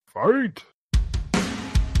Fight!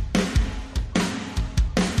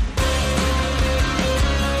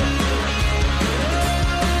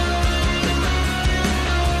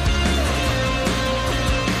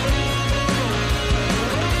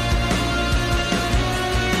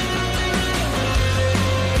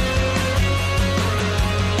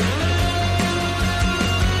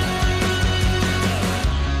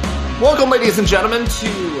 Welcome, ladies and gentlemen,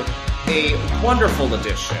 to a wonderful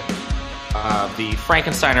edition of the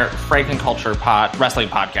Frankensteiner Frankenculture Wrestling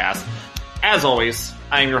Podcast. As always,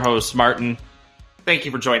 I am your host, Martin. Thank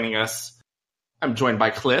you for joining us. I'm joined by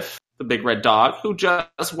Cliff, the big red dog, who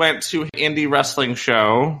just went to an indie wrestling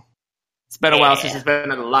show. It's been a while since he's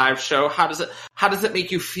been at a live show. How does it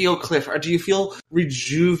make you feel, Cliff? Or do you feel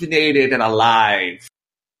rejuvenated and alive?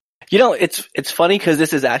 You know, it's funny because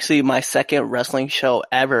this is actually my second wrestling show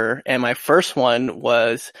ever, and my first one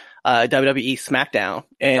was WWE SmackDown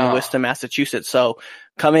in Worcester, Massachusetts. So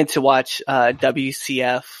coming to watch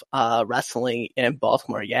WCF wrestling in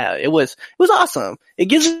Baltimore, yeah, it was awesome. It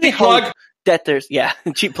gives me hope that there's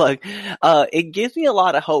cheap plug. It gives me a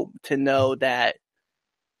lot of hope to know that,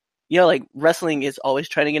 you know, like, wrestling is always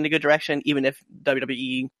trending in a good direction, even if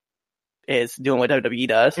WWE is doing what WWE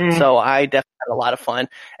does. So I definitely had a lot of fun.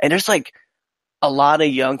 And there's like a lot of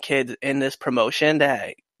young kids in this promotion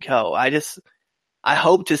that, I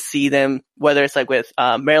hope to see them, whether it's like with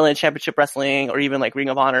Maryland Championship Wrestling or even like Ring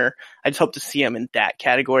of Honor. I just hope to see them in that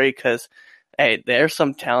category because, hey, there's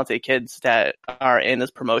some talented kids that are in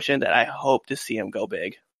this promotion that I hope to see them go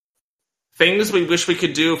big. Things we wish we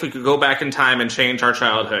could do if we could go back in time and change our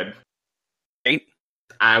childhood. Right?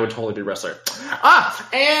 I would totally be a wrestler.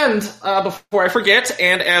 And before I forget,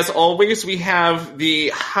 and as always, we have the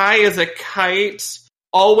high as a kite,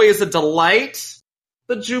 always a delight,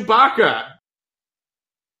 the Chewbacca.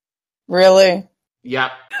 Really?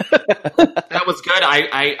 Yep. That was good.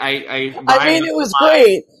 I mean, it was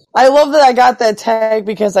great. I love that I got that tag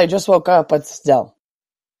because I just woke up, but still.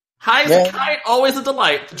 High as a kite, always a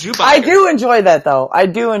delight. The Chewbacca. I do enjoy that, though. I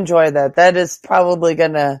do enjoy that. That is probably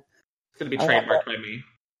gonna... It's gonna be trademarked by me.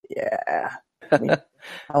 Yeah. I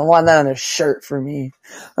want that on a shirt for me.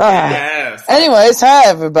 Yes. Anyways, hi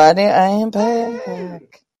everybody. I am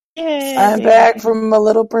back. Yay. I'm back from a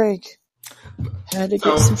little break. Had to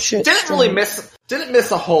get some shit. Didn't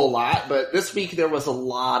miss a whole lot, but this week there was a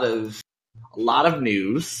lot of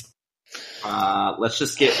news. Let's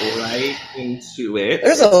just get right into it.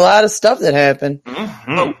 There's a lot of stuff that happened.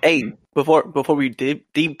 Mm-hmm. Oh, hey, before we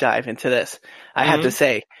deep dive into this, I have to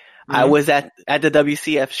say, I was at the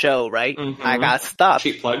WCF show, right? I got stopped.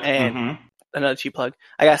 Cheap plug. And another cheap plug.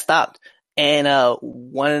 I got stopped. And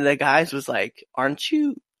one of the guys was like, Aren't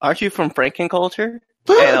you from Frankenculture?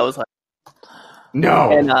 And I was like,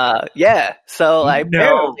 no. And yeah. So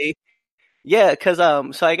apparently, yeah, because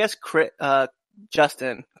so I guess Chris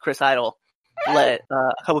Idol let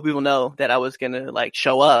a couple people know that I was gonna like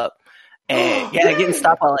show up. And yeah, getting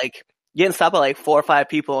stopped by like 4 or 5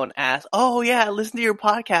 people and asked, "Oh yeah, I listened to your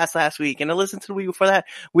podcast last week, and I listened to the week before that.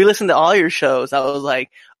 We listened to all your shows." I was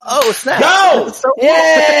like, "Oh snap! Go! So cool.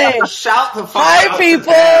 Yay! Shout the fuck Hi out people! to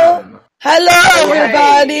them. Hello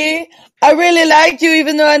everybody! I really like you,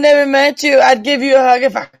 even though I never met you. I'd give you a hug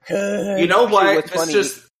if I could. You know what? What's funny?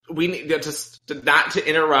 We need just not to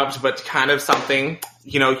interrupt, but kind of something.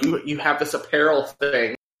 You know, you have this apparel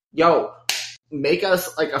thing. Yo. Make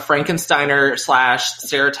us like a Frankensteiner /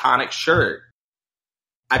 Serotonik shirt.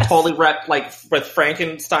 I totally rep like with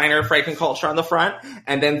Frankensteiner, Frankenculture on the front,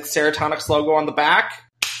 and then Serotonik's logo on the back.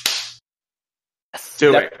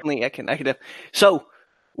 Do definitely, it. I can. So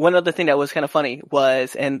one other thing that was kind of funny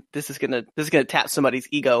was, and this is gonna tap somebody's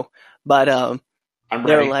ego, but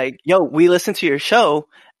they're like, "Yo, we listened to your show,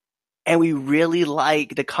 and we really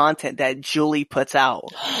like the content that Julie puts out."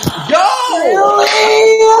 Yo!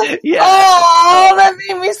 Really? Yeah. Oh, that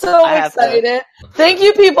made me so excited. Thank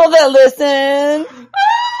you, people that listen.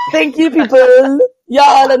 Thank you, people.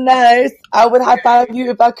 Y'all are nice. I would high five you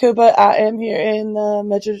if I could, but I am here in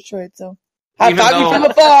Metro Detroit, so high five you from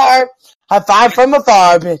afar. High five from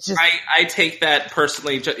afar, bitches. I take that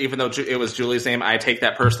personally, even though it was Julie's name, I take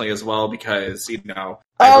that personally as well because, you know.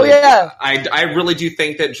 I really do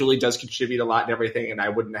think that Julie does contribute a lot and everything, and I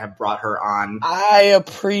wouldn't have brought her on. I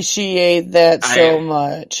appreciate that so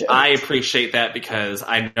much. I appreciate that because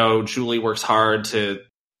I know Julie works hard to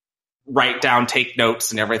write down, take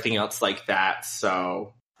notes, and everything else like that,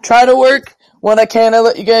 so. Try to work when I can, I'll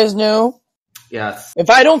let you guys know. Yes. If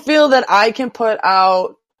I don't feel that I can put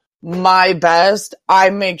out my best,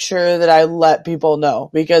 I make sure that I let people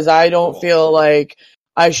know because I don't feel like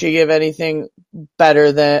I should give anything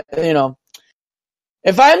better than, you know,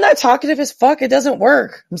 If I'm not talkative as fuck, it doesn't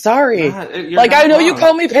work. I'm sorry. Like, I know you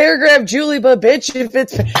call me Paragraph Julie, but bitch, if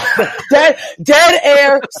it's dead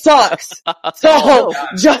air sucks. So,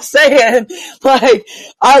 just saying, like,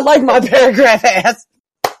 I like my paragraph ass.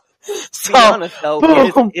 So, to be honest, though,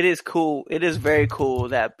 it is cool. It is very cool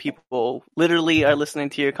that people literally are listening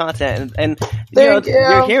to your content, and you're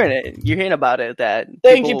hearing it. You're hearing about it. That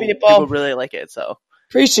people really like it. So.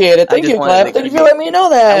 Appreciate it. Thank you, Clive. Thank you for letting me know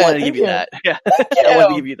that. I wanted to give you that. Yeah. I wanted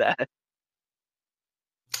to give you that.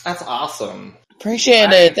 That's awesome. Appreciate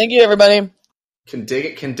it. Thank you, everybody. Can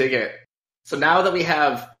dig it. So now that we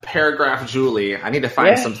have Paragraph Julie, I need to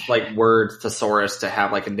find some like word thesaurus to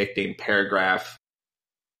have like a nickname paragraph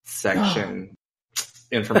section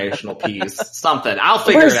informational piece. Something. I'll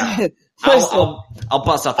figure it out. I'll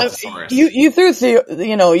bust out the thesaurus. You threw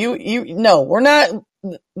no, we're not.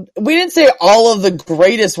 We didn't say all of the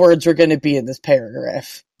greatest words were going to be in this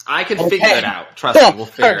paragraph. I can figure it out. Trust me, we'll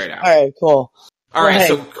figure it out. All right, cool. All right,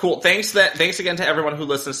 so cool. Thanks again to everyone who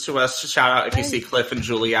listens to us. Shout out if you see Cliff and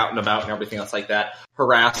Julie out and about and everything else like that.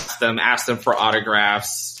 Harass them, ask them for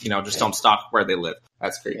autographs. Just don't stalk where they live.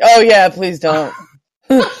 That's great. Oh yeah, please don't.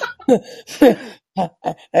 That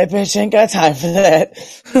bitch ain't got time for that.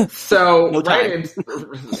 So, no time.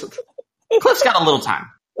 Cliff's got a little time.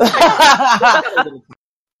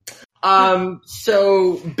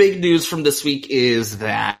 So big news from this week is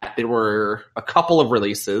that there were a couple of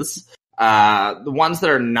releases. The ones that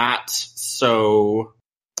are not so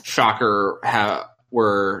shocker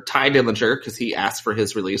were Tye Dillinger, because he asked for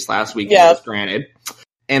his release last week. Yeah. It was granted.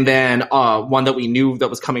 And then one that we knew that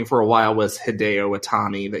was coming for a while was Hideo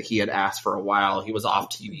Itami, that he had asked for a while. He was off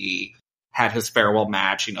TV, had his farewell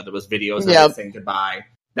match. There was videos of him saying goodbye.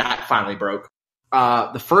 That finally broke.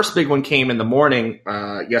 The first big one came in the morning,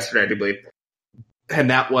 yesterday, I do believe, and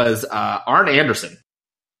that was Arn Anderson.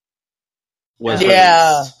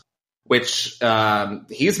 Released, which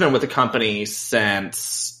he's been with the company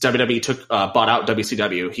since WWE bought out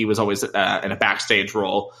WCW. He was always in a backstage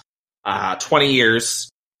role, 20 years.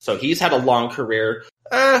 So he's had a long career.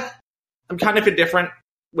 I'm kind of indifferent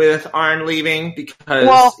with Arn leaving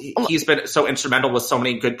because he's been so instrumental with so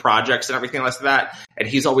many good projects and everything like that. And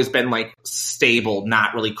he's always been like stable,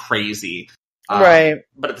 not really crazy. Right.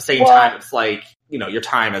 But at the same time, it's like, your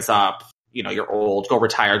time is up. You're old, go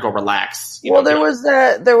retire, go relax. There was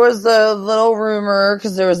a little rumor,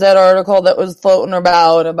 because there was that article that was floating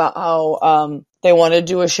about how, they want to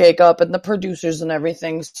do a shake-up and the producers and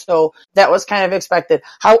everything, so that was kind of expected.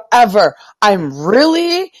 However, I'm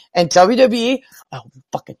really, and WWE, I hope you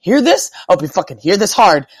fucking hear this. I hope you fucking hear this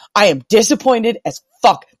hard. I am disappointed as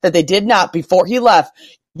fuck that they did not, before he left,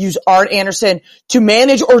 use Arn Anderson to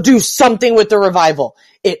manage or do something with the Revival.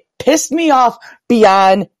 It pissed me off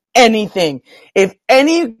beyond anything. If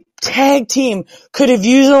any tag team could have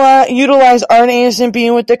utilized Arn Anderson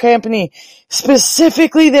being with the company,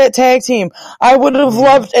 specifically that tag team, I would have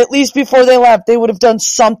loved, at least before they left, they would have done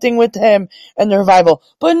something with him and the Revival.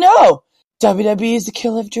 But no, WWE is the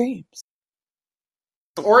kill of dreams.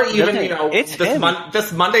 Or even,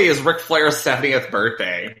 this Monday is Ric Flair's 70th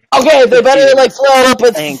birthday. Okay, they better flare it up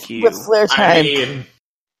with Flair time.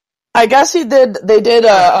 I guess they did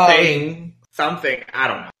something, I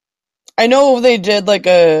don't know. I know they did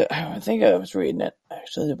I think I was reading it,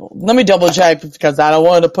 actually. Let me double check, because I don't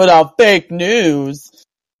want to put out fake news.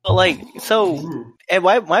 And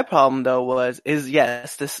my problem though is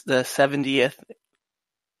the 70th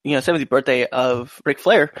 70th birthday of Ric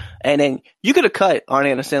Flair, and then you could have cut Arn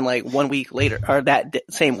Anderson 1 week later, or that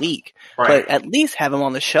same week, right. But at least have him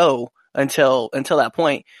on the show until that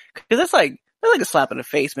point, because that's like a slap in the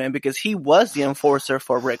face, man, because he was the enforcer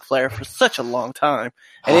for Ric Flair for such a long time.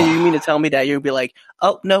 And then you mean to tell me that you'll be like,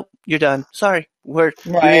 oh, no, you're done. Sorry. We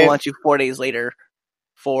want you 4 days later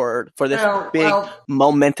for this big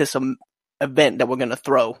momentous event that we're going to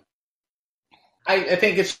throw. I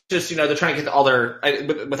think it's just, they're trying to get all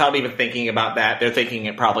without even thinking about that, they're thinking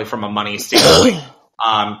it probably from a money standpoint.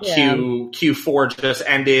 Q4 just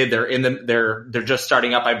ended. They're just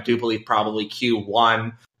starting up, I do believe, probably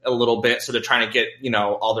Q1 a little bit. So they're trying to get,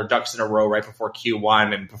 all their ducks in a row right before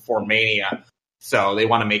Q1 and before Mania. So they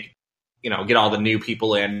want to get all the new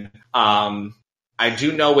people in. I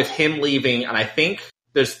do know with him leaving, and I think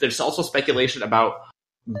there's also speculation about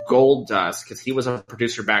Goldust, because he was a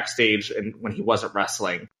producer backstage and when he wasn't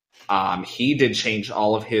wrestling. He did change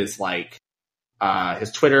all of his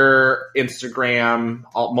his Twitter, Instagram,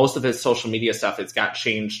 most of his social media stuff. It's got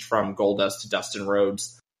changed from Goldust to Dustin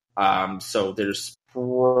Rhodes. So there's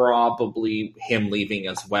probably him leaving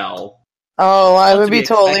as well. Oh, I would be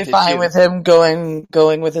totally fine with him going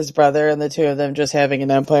with his brother and the two of them just having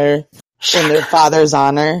an empire. in their father's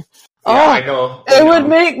honor. Yeah, I know. It would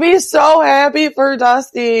make me so happy for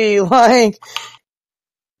Dusty. Like,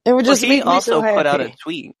 it would just make me so happy. He also put out a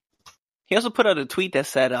tweet. He also put out a tweet that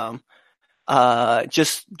said,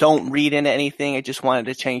 just don't read into anything. I just wanted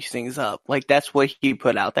to change things up. Like, that's what he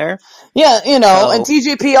put out there. Yeah, and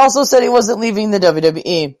TJP also said he wasn't leaving the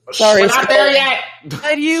WWE. Sorry. We're not there yet. What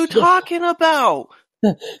are you talking about?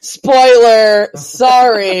 Spoiler.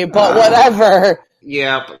 Sorry, but whatever.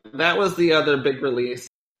 Yeah, that was the other big release.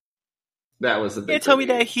 That was a big You tell me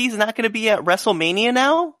that he's not going to be at WrestleMania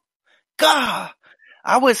now? God,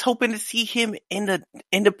 I was hoping to see him in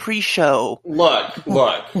the pre-show. Look.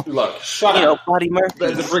 Shut up. Buddy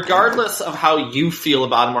Murphy. Regardless of how you feel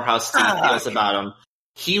about him or how Steve feels about him,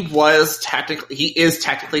 he is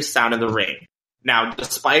technically sound in the ring. Now,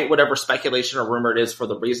 despite whatever speculation or rumor it is for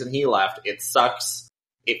the reason he left, it sucks.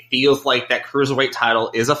 It feels like that Cruiserweight title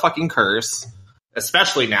is a fucking curse,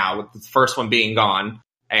 especially now with the first one being gone.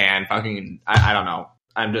 And fucking, I don't know.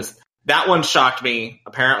 That one shocked me.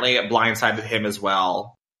 Apparently it blindsided him as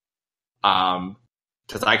well.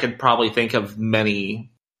 Cause I could probably think of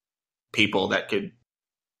many people that could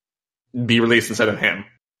be released instead of him.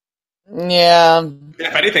 Yeah.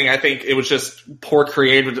 If anything, I think it was just poor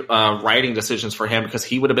creative, writing decisions for him because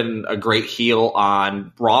he would have been a great heel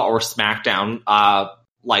on Raw or SmackDown,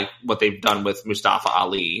 like what they've done with Mustafa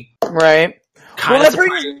Ali. Right. That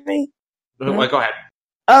brings me. Go ahead.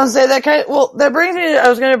 I was say that that brings me. I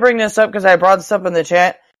was going to bring this up because I brought this up in the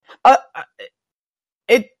chat.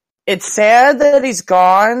 It's sad that he's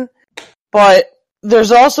gone, but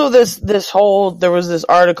there's also there was this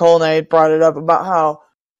article and I brought it up about how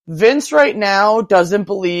Vince right now doesn't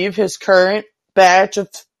believe his current batch of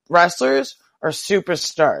wrestlers are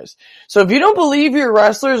superstars. So if you don't believe your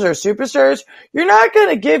wrestlers are superstars, you're not going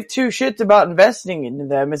to give two shits about investing into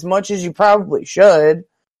them as much as you probably should.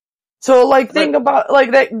 So, think about,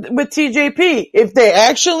 that with TJP. If they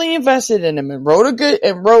actually invested in him and wrote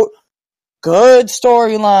good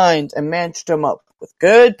storylines and matched him up with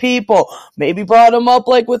good people, maybe brought him up,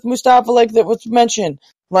 with Mustafa, that was mentioned,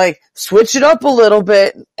 switch it up a little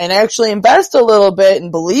bit and actually invest a little bit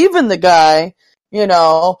and believe in the guy,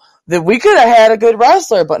 that we could have had a good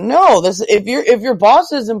wrestler. But no, if your boss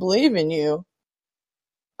doesn't believe in you,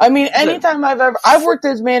 I mean, anytime I've worked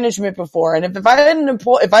as management before, and if I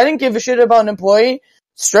didn't give a shit about an employee,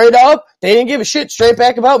 straight up, they didn't give a shit straight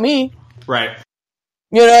back about me. Right.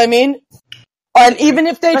 You know what I mean? And even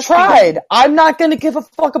if they tried, I'm not gonna give a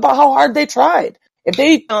fuck about how hard they tried. If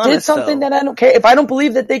they did something that I don't care, if I don't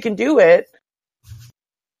believe that they can do it.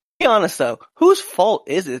 Be honest though, whose fault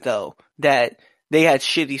is it though that they had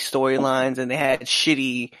shitty storylines and they had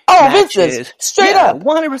shitty matches? Vince's. Straight up.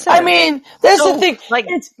 100%. I mean, that's the thing. For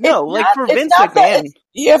Vince McMahon.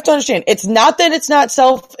 You have to understand, it's not that it's not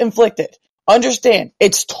self-inflicted. Understand,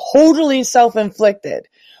 it's totally self-inflicted.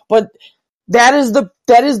 But that is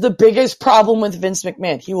the biggest problem with Vince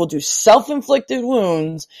McMahon. He will do self-inflicted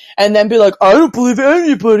wounds and then be like, I don't believe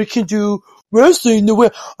anybody can do wrestling the way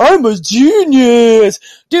I'm a genius.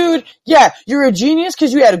 Dude, yeah, you're a genius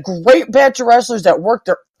because you had a great batch of wrestlers that worked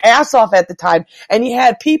their ass off at the time, and you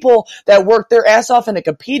had people that worked their ass off in a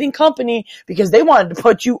competing company because they wanted to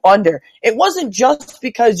put you under. It wasn't just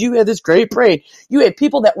because you had this great brain. You had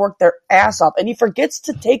people that worked their ass off, and he forgets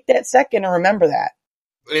to take that second and remember that.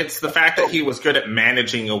 It's the fact that he was good at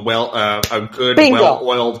managing a good, Bingo.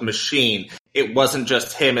 well-oiled machine. It wasn't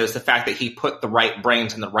just him, it was the fact that he put the right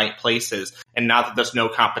brains in the right places. And now that there's no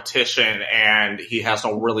competition and he has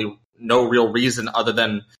no real reason other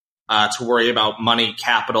than to worry about money,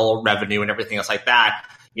 capital, revenue, and everything else like that.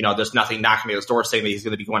 There's nothing knocking at his door saying that he's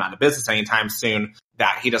going to be going out of business anytime soon,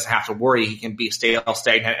 that he doesn't have to worry. He can be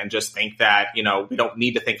stagnant and just think that, we don't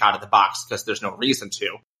need to think out of the box because there's no reason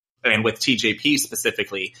to. And with TJP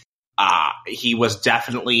specifically, he was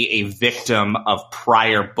definitely a victim of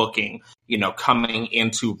prior booking, coming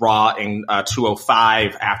into Raw in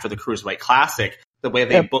 205 after the Cruiserweight Classic, the way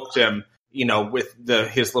they booked him, with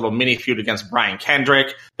his little mini feud against Brian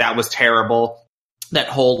Kendrick, that was terrible. That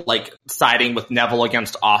whole, siding with Neville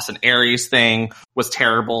against Austin Aries thing was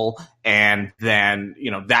terrible. And then,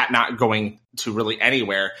 that not going to really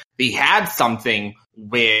anywhere. He had something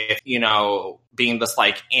with, being this,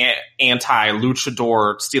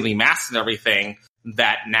 anti-luchador stealing masks and everything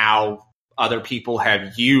that now other people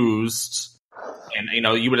have used. And,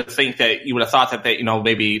 you would have thought that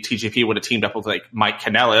maybe TJP would have teamed up with, Mike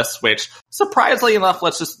Kanellis, which, surprisingly enough,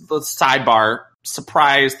 let's sidebar,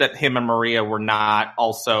 surprised that him and Maria were not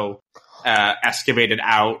also excavated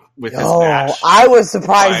out with his match. I was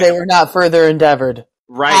surprised they were not further endeavored.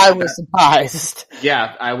 Right. I was surprised.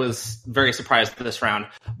 Yeah, I was very surprised this round.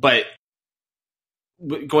 But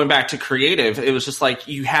going back to creative, it was just like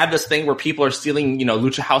you had this thing where people are stealing,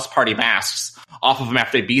 Lucha House Party masks off of him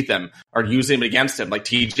after they beat them or using them against him. Like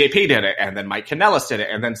TJP did it, and then Mike Kanellis did it,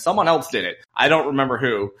 and then someone else did it. I don't remember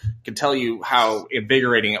who. Can tell you how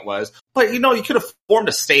invigorating it was. But, you could have formed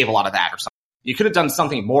a stave a lot of that or something. You could have done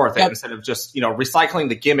something more with it instead of just, recycling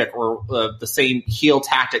the gimmick or the same heel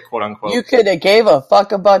tactic, quote unquote. You could have gave a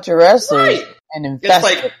fuck about your wrestlers and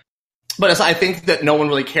invested. But I think that no one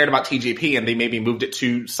really cared about TJP, and they maybe moved it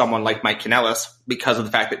to someone like Mike Kanellis because of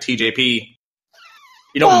the fact that TJP,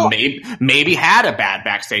 maybe had a bad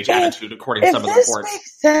backstage attitude, according to some of the reports. If this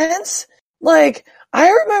makes sense, like, I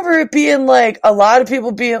remember it being like a lot of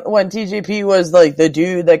people being when TJP was like the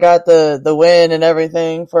dude that got the win and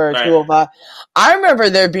everything for 205. I remember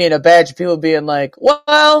there being a batch of people being like,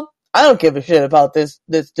 well, I don't give a shit about this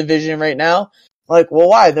division right now. Like, well,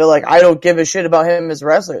 why? They're like, I don't give a shit about him as a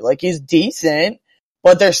wrestler. Like, he's decent,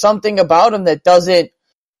 but there's something about him that doesn't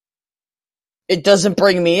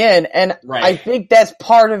bring me in. And I think that's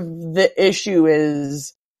part of the issue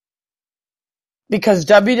is because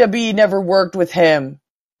WWE never worked with him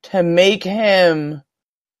to make him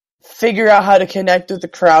figure out how to connect with the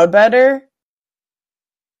crowd better.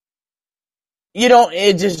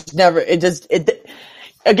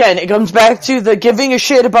 Again, it comes back to the giving a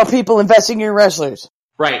shit about people investing in your wrestlers.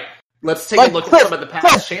 Right. Let's take a look at some of the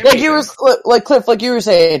past champions. Cliff, like you were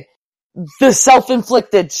saying, the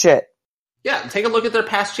self-inflicted shit. Yeah, take a look at their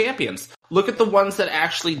past champions. Look at the ones that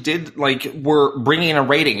actually were bringing in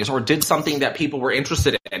ratings or did something that people were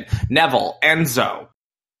interested in. Neville, Enzo.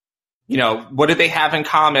 What did they have in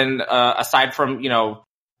common, aside from, now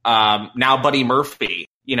Buddy Murphy?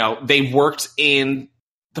 They worked in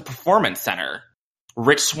the Performance Center.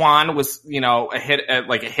 Rich Swann was, a hit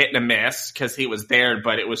and a miss because he was there,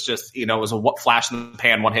 but it was just, it was a flash in the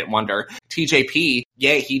pan, one hit wonder. TJP,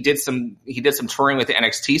 he did some touring with the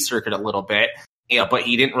NXT circuit a little bit, but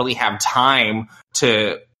he didn't really have time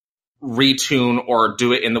to retune or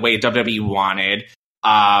do it in the way WWE wanted.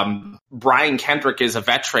 Brian Kendrick is a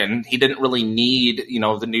veteran. He didn't really need,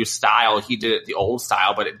 the new style. He did the old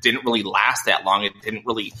style, but it didn't really last that long. It didn't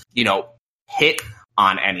really, hit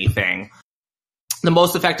on anything. The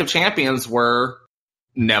most effective champions were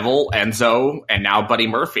Neville, Enzo, and now Buddy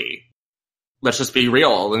Murphy. Let's just be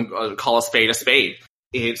real and call a spade a spade.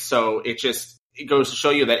 It goes to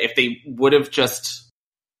show you that if they would have just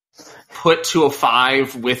put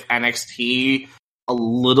 205 with NXT a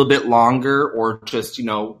little bit longer or just,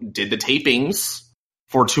 did the tapings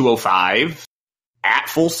for 205 at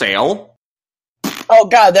Full Sail. Oh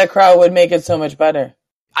God, that crowd would make it so much better.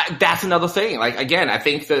 That's another thing. Like, again, I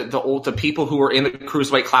think the people who are in the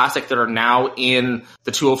Cruiserweight Classic that are now in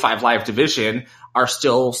the 205 Live division are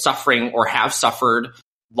still suffering or have suffered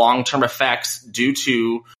long-term effects due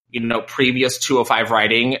to, previous 205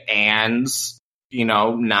 writing and,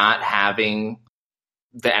 not having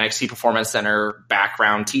the NXT Performance Center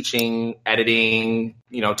background teaching, editing,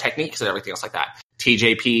 techniques and everything else like that.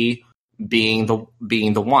 TJP being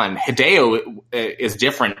the one. Hideo is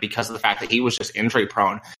different because of the fact that he was just injury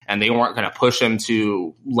prone and they weren't going to push him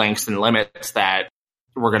to lengths and limits that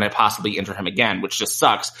were going to possibly injure him again, which just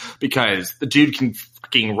sucks because the dude can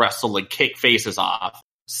fucking wrestle and kick faces off.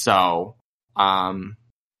 So, and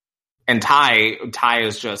Ty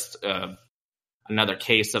is just another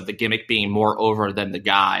case of the gimmick being more over than the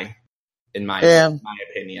guy, in my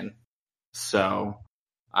opinion. So,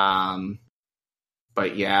 but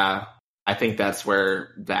yeah, I think that's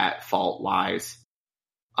where that fault lies.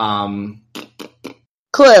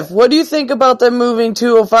 Cliff, what do you think about them moving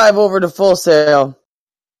 205 over to Full Sail?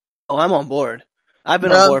 Oh, I'm on board. I've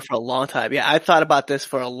been on board for a long time. Yeah, I thought about this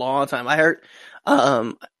for a long time. I heard,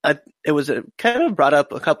 it was kind of brought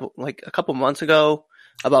up a couple months ago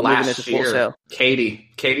about moving it to Full Sail.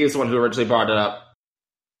 Katie is the one who originally brought it up.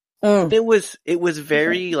 It was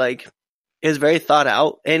very it was very thought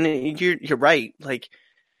out, and you're right. Like,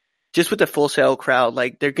 just with the Full Sail crowd,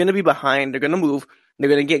 like, they're going to be behind, they're going to move, they're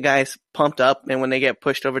going to get guys pumped up, and when they get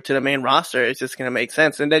pushed over to the main roster, it's just going to make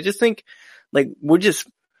sense. And I just think, like,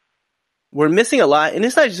 we're missing a lot, and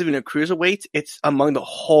it's not just even a cruiserweight, it's among the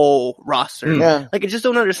whole roster. Yeah. Like, I just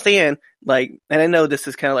don't understand, like, and I know this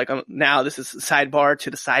is kind of like, now this is sidebar to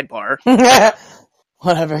the sidebar.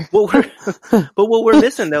 Whatever. But what we're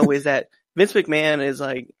missing, though, is that Vince McMahon is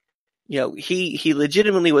like, he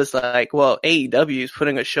legitimately was like, well, AEW is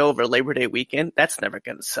putting a show over Labor Day weekend. That's never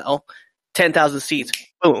going to sell. 10,000 seats.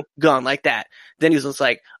 Boom. Gone like that. Then he was just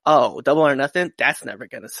like, oh, Double or Nothing? That's never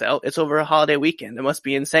going to sell. It's over a holiday weekend. It must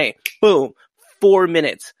be insane. Boom. 4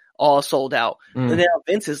 minutes. All sold out. And then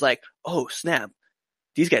Vince is like, oh, snap.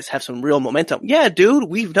 these guys have some real momentum. Yeah, dude,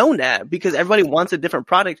 we've known that because everybody wants a different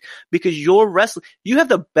product because you have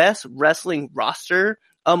the best wrestling roster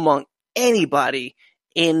among anybody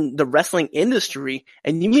in the wrestling industry.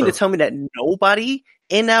 And you mean to tell me that nobody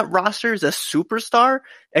in that roster is a superstar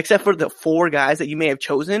except for the 4 guys that you may have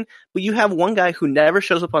chosen, but you have one guy who never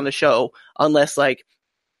shows up on the show unless like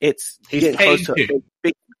he's getting close to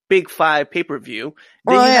a big 5 pay-per-view.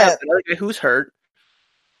 Then you have another guy who's hurt.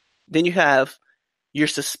 Then you have your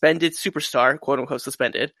suspended superstar, quote unquote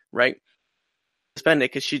suspended, right? Suspended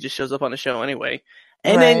because she just shows up on the show anyway.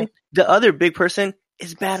 And then the other big person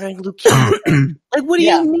is battering Luke King. Like, what do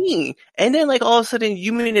you mean? And then like all of a sudden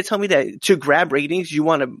you mean to tell me that to grab ratings you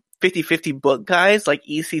want a 50-50 book guys like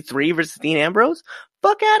EC3 versus Dean Ambrose?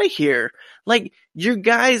 Fuck out of here. Like, you're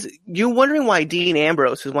wondering why Dean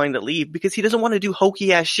Ambrose is wanting to leave because he doesn't want to do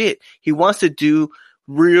hokey ass shit. He wants to do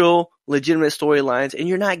real legitimate storylines and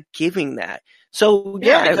you're not giving that. So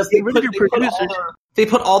because they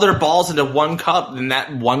put all their balls into one cup, and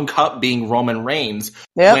that one cup being Roman Reigns,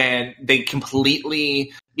 when they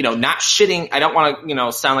completely, not shitting. I don't want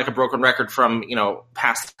to, sound like a broken record from,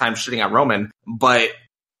 past time shitting on Roman, but,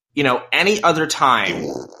 any other time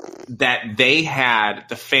that they had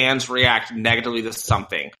the fans react negatively to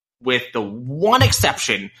something, with the one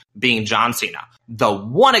exception being John Cena,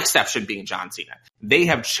 they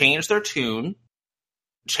have changed their tune,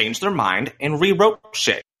 changed their mind, and rewrote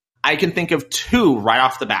shit. I can think of 2 right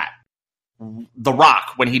off the bat. The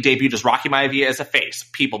Rock, when he debuted as Rocky Maivia as a face,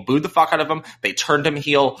 people booed the fuck out of him. They turned him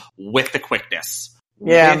heel with the quickness.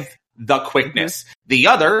 Yeah. The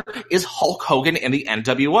other is Hulk Hogan in the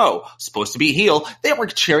NWO. Supposed to be heel. They were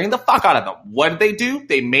cheering the fuck out of him. What did they do?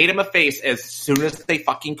 They made him a face as soon as they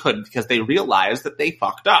fucking could because they realized that they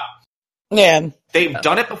fucked up. Yeah. They've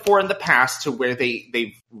done it before in the past to where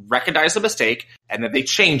they've recognized a mistake and then they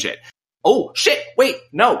change it. Oh, shit, wait,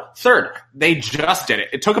 no, third. They just did it.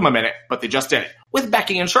 It took them a minute, but they just did it. With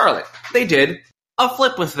Becky and Charlotte, they did a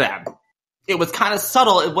flip with them. It was kind of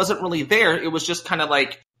subtle. It wasn't really there. It was just kind of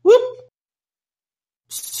like, whoop.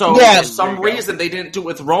 So for some reason, they didn't do it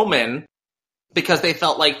with Roman because they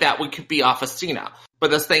felt like that could be off of Cena.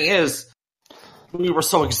 But the thing is, we were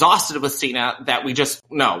so exhausted with Cena that we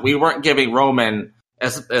weren't giving Roman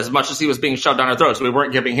as much as he was being shoved down our throats. We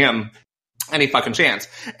weren't giving him any fucking chance.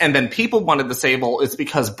 And then people wanted to say, well, it's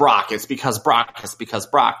because Brock.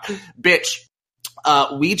 Bitch,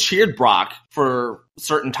 we cheered Brock for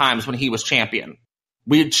certain times when he was champion.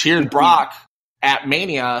 We cheered Brock at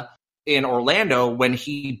Mania in Orlando when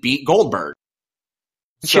he beat Goldberg.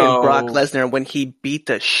 Cheered Brock Lesnar when he beat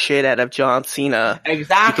the shit out of John Cena.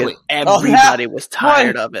 Exactly. Because everybody was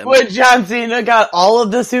tired of him. When John Cena got all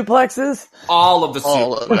of the suplexes? All of the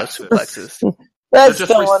suplexes. That's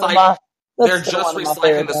just recycling. They're just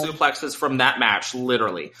recycling the suplexes from that match,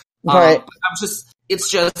 literally. Right. It's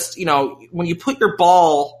just, when you put your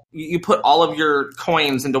ball, you put all of your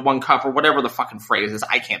coins into one cup or whatever the fucking phrase is.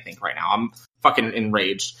 I can't think right now. I'm fucking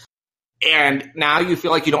enraged. And now you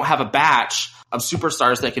feel like you don't have a batch of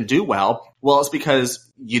superstars that can do well. Well, it's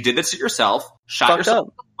because you did this to yourself, shot yourself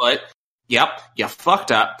in the foot. Yep, you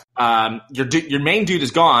fucked up. Your main dude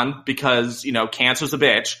is gone because, cancer's a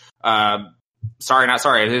bitch. Sorry, not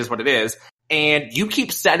sorry. It is what it is. And you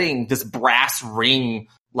keep setting this brass ring,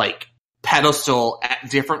 pedestal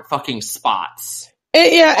at different fucking spots. And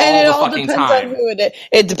it all depends on who it is.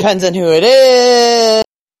 It depends on who it is.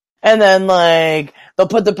 And then, they'll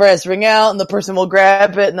put the brass ring out and the person will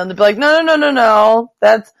grab it and then they'll be like, no.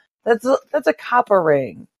 That's a copper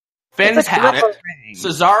ring. Finn's had it.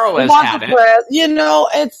 Cesaro has had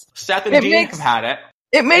it. Seth and Dean have had it.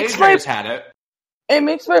 It makes It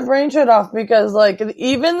makes my brain shut off because,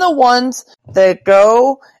 even the ones that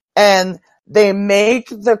go and they make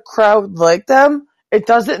the crowd like them, it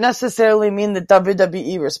doesn't necessarily mean that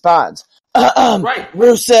WWE responds. Right.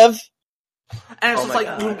 Rusev. And it's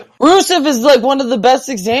Rusev is one of the best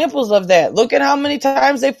examples of that. Look at how many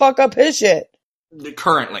times they fuck up his shit.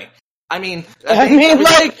 Currently.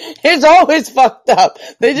 It's always fucked up.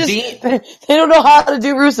 They just, they don't know how to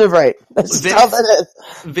do Rusev right. That's how that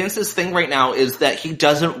is. Vince's thing right now is that he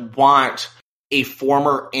doesn't want a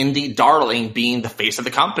former indie darling being the face of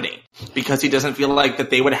the company because he doesn't feel like that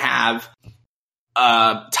they would have,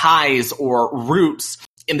 ties or roots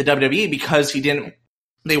in the WWE because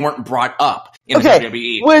they weren't brought up in the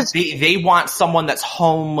WWE. They want someone that's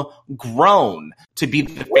homegrown to be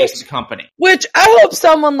the face of the company. Which I hope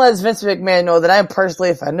someone lets Vince McMahon know that I'm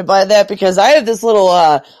personally offended by that because I have this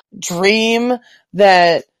little dream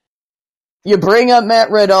that you bring up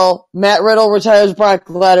Matt Riddle retires Brock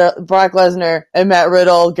Lesnar, and Matt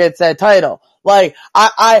Riddle gets that title. Like,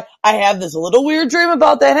 I have this little weird dream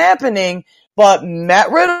about that happening, but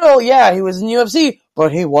Matt Riddle, yeah, he was in UFC,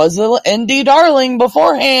 but he was an indie darling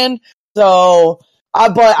beforehand. So,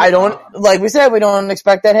 but I don't, like we said, we don't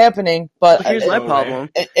expect that happening, but here's my problem.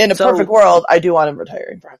 In a perfect world, I do want him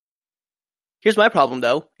retiring. Here's my problem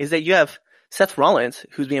though, is that you have Seth Rollins,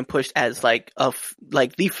 who's being pushed as like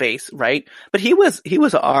the face, right? But he was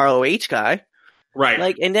a ROH guy. Right.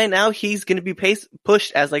 Like, and then now he's going to be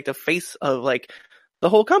pushed as like the face of like the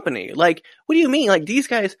whole company. Like, what do you mean? Like these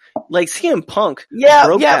guys, like CM Punk,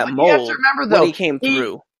 broke that mold. You have to remember though, when he came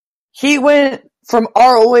through. He went from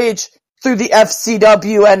ROH through the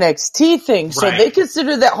FCW NXT thing, so they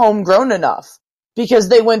consider that homegrown enough because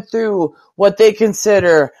they went through what they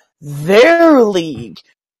consider their league.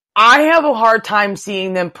 I have a hard time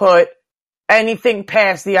seeing them put anything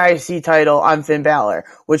past the IC title on Finn Balor,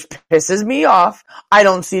 which pisses me off. I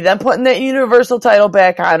don't see them putting the Universal title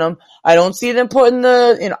back on him. I don't see them putting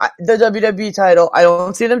the WWE title. I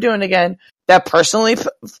don't see them doing it again. That personally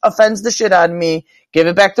offends the shit out of me. Give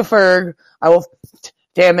it back to Ferg. I will,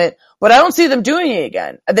 damn it. But I don't see them doing it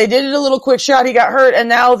again. They did it a little quick shot. He got hurt and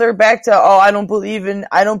now they're back to, I don't believe in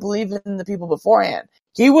the people beforehand.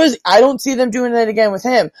 I don't see them doing that again with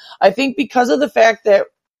him. I think because of the fact that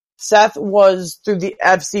Seth was through the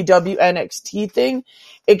FCW NXT thing,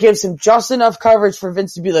 it gives him just enough coverage for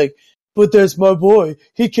Vince to be like, but that's my boy.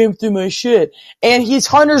 He came through my shit. And he's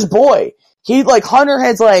Hunter's boy. Hunter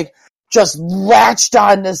has just latched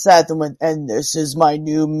on to Seth and went, and this is my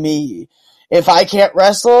new me. If I can't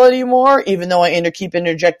wrestle anymore, even though I keep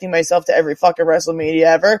interjecting myself to every fucking WrestleMania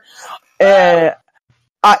ever, I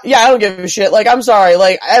don't give a shit. I'm sorry.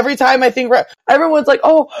 Every time I think, everyone's like,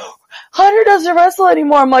 oh, Hunter doesn't wrestle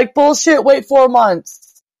anymore. I'm like, bullshit, wait 4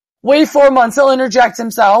 months. Wait 4 months, he'll interject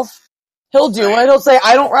himself. He'll do it. He'll say,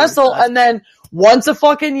 I don't wrestle. And then once a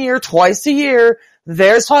fucking year, twice a year,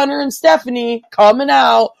 there's Hunter and Stephanie coming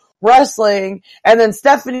out, wrestling, and then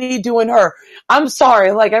Stephanie doing her. I'm sorry.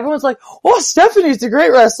 Everyone's like, oh, Stephanie's a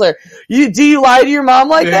great wrestler. Do you lie to your mom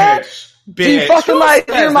like that? Bitch. Do you fucking lie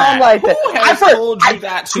to your mom like that? I've told you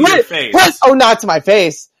that to your face. Oh, not to my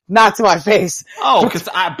face. Not to my face. Oh, cause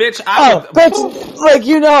bitch, I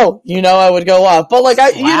would go off. But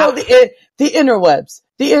the interwebs.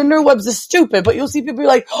 The interwebs is stupid, but you'll see people be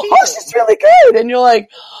like, oh, she's really good. And you're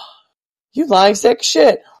like, you lying sack of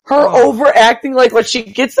shit. Her overacting when she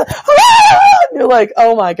gets and you're like,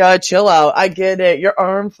 oh my god, chill out. I get it. Your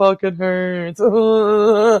arm fucking hurts.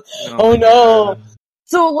 Oh no.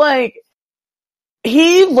 So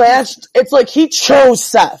he latched, it's he chose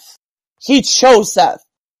Seth.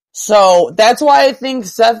 So that's why I think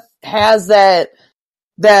Seth has that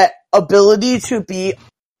ability to be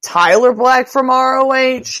Tyler Black from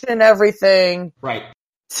ROH and everything. Right.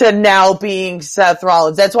 To now being Seth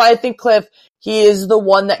Rollins. That's why I think Cliff, he is the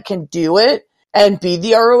one that can do it and be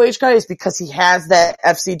the ROH guy, is because he has that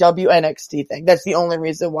FCW NXT thing. That's the only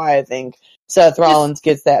reason why I think Seth Rollins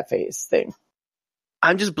gets that face thing.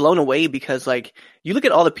 I'm just blown away because you look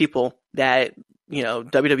at all the people that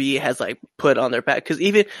WWE has put on their back. Because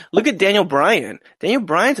even look at Daniel Bryan. Daniel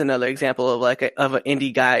Bryan's another example of of an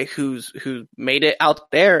indie guy who made it out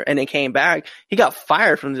there and then came back. He got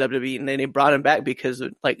fired from the WWE and then they brought him back because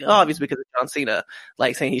of obviously because of John Cena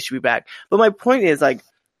saying he should be back. But my point is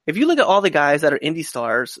if you look at all the guys that are indie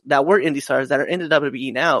stars that were indie stars that are in the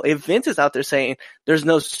WWE now, if Vince is out there saying there's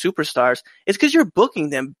no superstars, it's because you're booking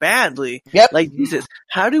them badly. Yep. Jesus,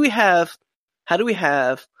 how do we have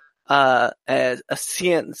a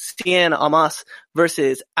Cien Almas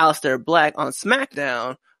versus Aleister Black on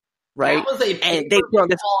SmackDown, right? That was a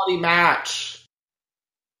quality match.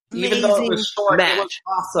 Even though it was short, it was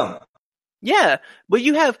awesome. Yeah, but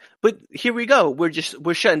here we go.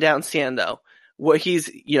 We're shutting down Cien though. Where he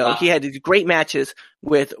had these great matches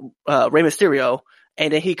with Rey Mysterio,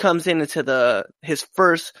 and then he comes into his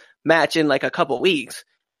first match in a couple weeks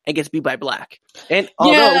and gets beat by Black. And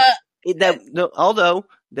although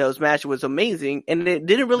those match was amazing, and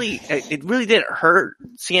it really didn't hurt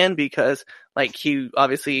Cien because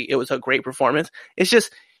it was a great performance. It's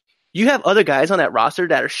just you have other guys on that roster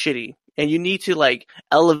that are shitty, and you need to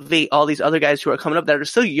elevate all these other guys who are coming up that are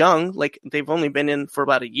so young. They've only been in for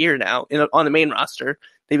about a year now on the main roster.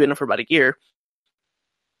 They've been in for about a year,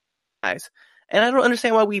 guys, and I don't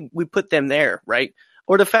understand why we put them there, right?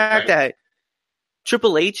 Or the fact that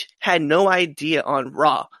Triple H had no idea on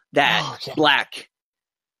Raw that Black.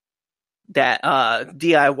 That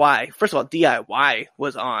DIY. First of all, DIY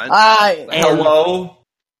was on. Hello.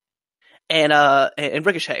 And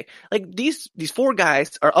Ricochet. These 4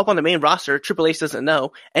 guys are up on the main roster. Triple H doesn't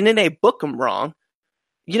know, and then they book them wrong.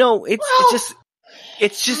 It's just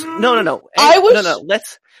It's just no.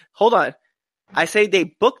 Let's hold on. I say they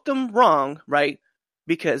booked them wrong, right?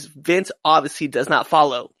 Because Vince obviously does not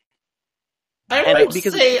follow. I wouldn't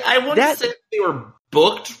say they were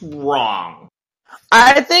booked wrong.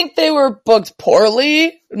 I think they were booked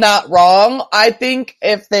poorly, not wrong. I think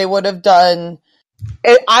if they would have done,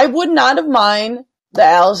 I would not have minded the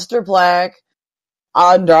Aleister Black,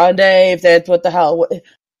 Andrade, if that's what the hell,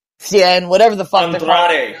 Cien, whatever the fuck.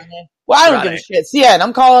 Andrade. Well, I don't give a shit. Cien,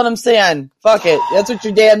 I'm calling him Cien. Fuck it. That's what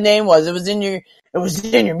your damn name was. It was in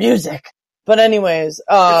your music. But anyways, it's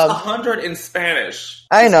 100 in Spanish.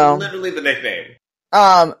 I know. It's literally the nickname.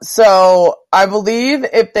 So I believe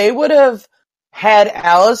if they would have had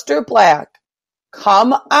Aleister Black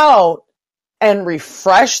come out and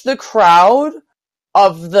refresh the crowd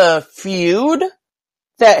of the feud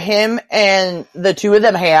that him and the two of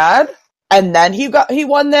them had, and then he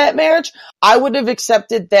won that match, I would have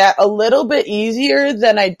accepted that a little bit easier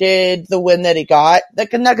than I did the win that he got.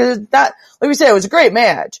 Like we said, it was a great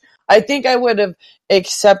match. I think I would have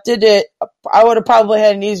accepted it. I would have probably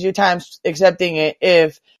had an easier time accepting it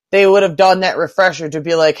if they would have done that refresher to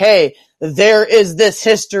be like, hey, there is this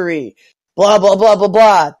history, blah, blah, blah, blah,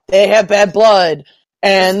 blah. They have bad blood.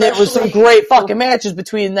 And there was some great fucking matches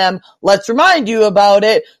between them. Let's remind you about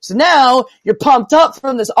it. So now you're pumped up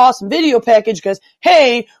from this awesome video package because,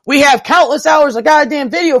 hey, we have countless hours of goddamn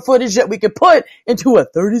video footage that we could put into a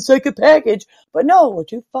 30-second package. But no, we're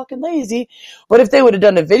too fucking lazy. But if they would have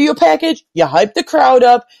done a video package, you hype the crowd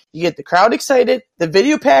up, you get the crowd excited, the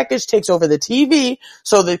video package takes over the TV,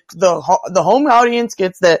 so the home audience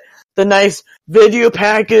gets the nice video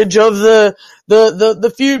package of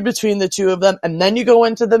the feud between the two of them, and then you go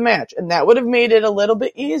into the match. And that would have made it a little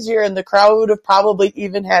bit easier, and the crowd would have probably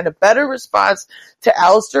even had a better response to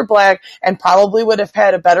Aleister Black, and probably would have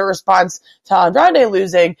had a better response to Andrade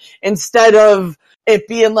losing, instead of it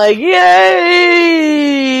being like,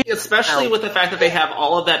 yay! Especially with the fact that they have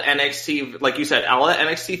all of that NXT, like you said, all that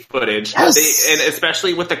NXT footage, yes! And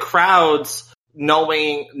especially with the crowds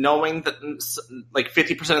knowing that like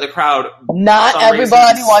 50% of the crowd, not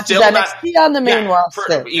everybody watches NXT on the main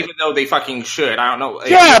roster, even though they fucking should. I don't know.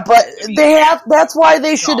 Yeah, but that's why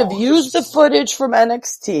they should have used the footage from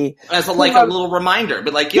NXT as a little reminder.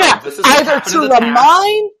 But like, this is either to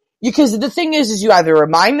remind. Because the thing is you either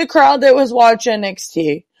remind the crowd that was watching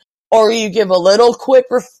NXT, or you give a little quick,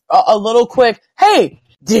 hey,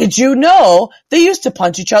 did you know they used to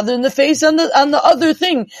punch each other in the face on the other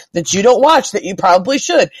thing that you don't watch that you probably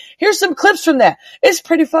should? Here's some clips from that. It's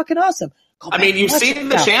pretty fucking awesome. I mean, you've seen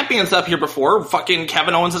the champions up here before. Fucking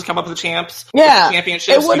Kevin Owens has come up with the champs. Yeah. The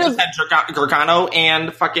championships. You just had Gargano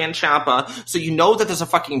and fucking Ciampa. So you know that there's a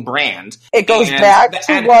fucking brand. It goes back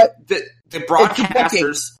to what the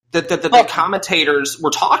broadcasters, the commentators were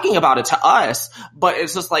talking about it to us, but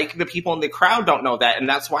it's just like the people in the crowd don't know that, and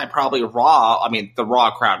that's why probably the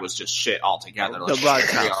Raw crowd was just shit altogether.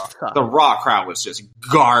 The Raw crowd was just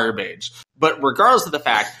garbage. But regardless of the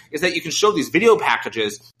fact is that you can show these video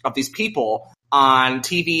packages of these people on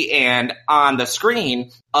TV and on the screen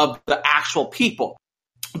of the actual people.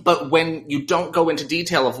 But when you don't go into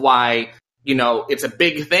detail of why, it's a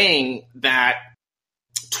big thing that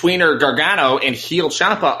tweener Gargano and heel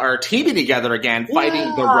Ciampa are teaming together again,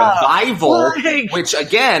 fighting the Revival, which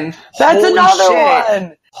again, that's another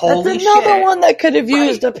one. That's another one that could have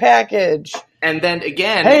used a package. And then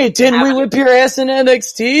again, hey, didn't we whip your ass in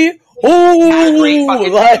NXT?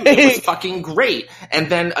 It was fucking great. And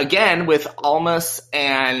then again with Almas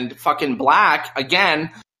and fucking Black, again,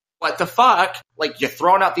 what the fuck? Like, you're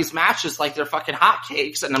throwing out these matches like they're fucking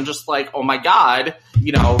hotcakes, and I'm just like, oh my god,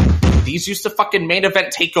 these used to fucking main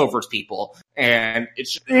event takeovers, people. And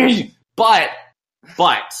it's but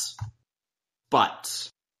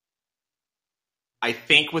I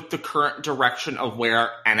think with the current direction of where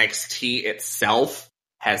NXT itself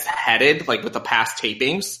has headed, like with the past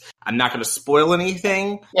tapings, I'm not going to spoil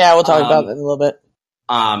anything. Yeah, we'll talk about it in a little bit.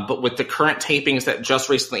 But with the current tapings that just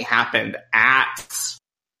recently happened at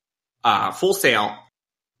Full Sail,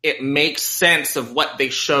 it makes sense of what they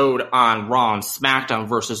showed on Raw and SmackDown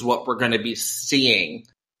versus what we're going to be seeing.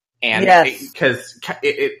 And because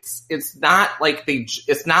it's not like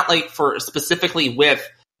for specifically with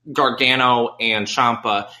Gargano and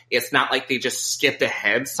Ciampa, it's not like they just skipped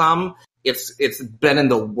ahead some. It's been in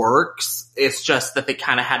the works. It's just that they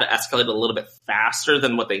kind of had to escalate a little bit faster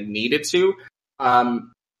than what they needed to.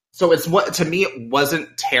 So to me, it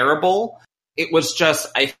wasn't terrible. It was just,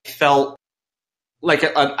 I felt like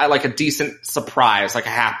a decent surprise, like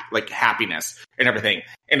happiness and everything.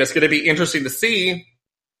 And it's going to be interesting to see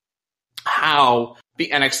how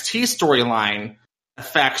the NXT storyline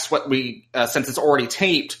affects what we, since it's already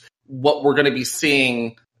taped, what we're going to be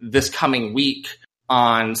seeing this coming week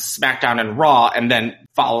on SmackDown and Raw, and then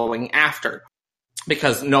following after.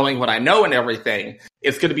 Because knowing what I know and everything,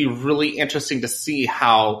 it's going to be really interesting to see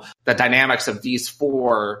how the dynamics of these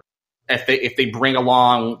four, if they bring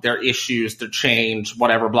along their issues, their change,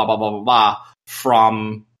 whatever, blah, blah, blah, blah, blah,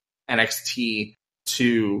 from NXT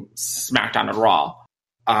to SmackDown and Raw.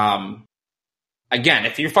 Again,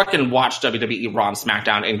 if you fucking watch WWE Raw and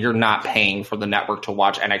SmackDown and you're not paying for the network to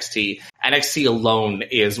watch NXT, NXT alone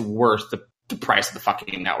is worth the price of the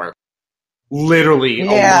fucking network. Literally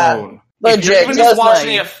alone. Legit. If you're even just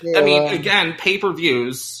watching nice. it, I mean, again,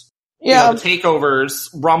 pay-per-views, yeah, the takeovers,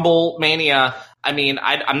 Rumble, Mania. I mean,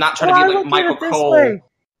 I'm not trying to be like Michael Cole. Way.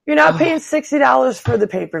 You're not paying $60 for the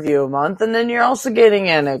pay-per-view a month, and then you're also getting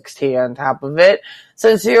NXT on top of it.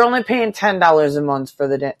 Since you're only paying $10 a month for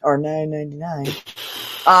or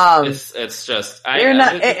 $9.99. It's just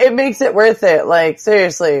it makes it worth it. Like,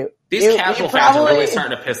 seriously, these casual fans are really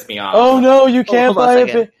starting to piss me off. Oh no, you can't buy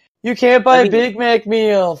a Big Mac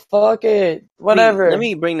meal. Fuck it. Whatever. Let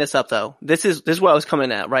me bring this up though. This is where I was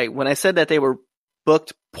coming at, right? When I said that they were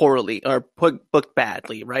booked poorly or booked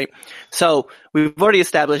badly, right? So we've already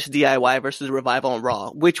established DIY versus Revival on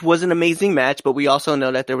Raw, which was an amazing match, but we also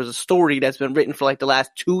know that there was a story that's been written for like the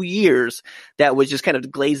last 2 years that was just kind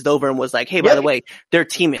of glazed over and was like, hey, by the way, they're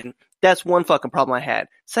teaming. That's one fucking problem I had.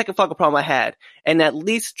 Second fucking problem I had, and at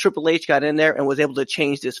least Triple H got in there and was able to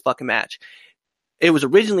change this fucking match. It was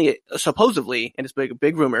originally, supposedly, and it's a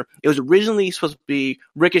big rumor, it was originally supposed to be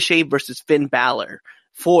Ricochet versus Finn Balor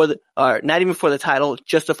not even for the title,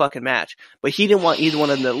 just a fucking match. But he didn't want either one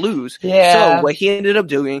of them to lose. Yeah. So what he ended up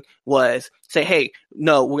doing was say, hey,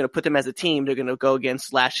 no, we're going to put them as a team. They're going to go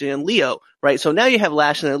against Lashley and Leo, right? So now you have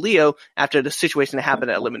Lashley and Leo after the situation that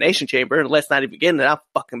happened at Elimination Chamber, and let's not even get into that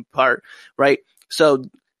fucking part, right? So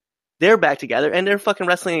they're back together, and they're fucking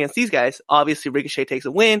wrestling against these guys. Obviously, Ricochet takes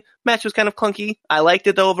a win. Match was kind of clunky. I liked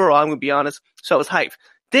it, though, overall. I'm going to be honest. So I was hyped.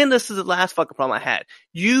 Then this is the last fucking problem I had.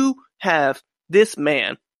 You have this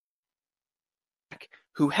man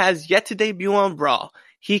who has yet to debut on Raw.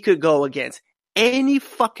 He could go against any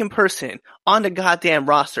fucking person on the goddamn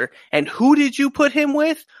roster. And who did you put him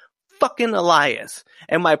with? Fucking Elias.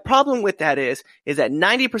 And my problem with that is that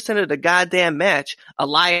 90% of the goddamn match,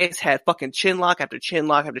 Elias had fucking chinlock after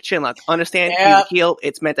chinlock after chinlock. Understand? He's a heel.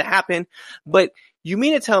 It's meant to happen. But you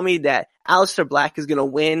mean to tell me that Aleister Black is going to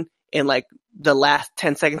win in like the last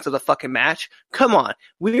 10 seconds of the fucking match? Come on.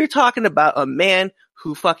 We're talking about a man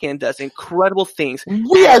who fucking does incredible things.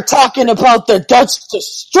 We are talking about the Dutch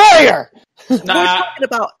Destroyer! We're talking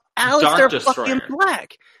about Aleister fucking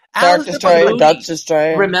Black. Dark Destroyer, Dutch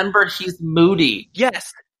Destroyer. Remember, he's moody.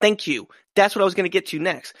 Yes. Thank you. That's what I was going to get to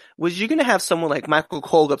next. Was you going to have someone like Michael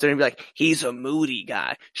Cole go up there and be like, he's a moody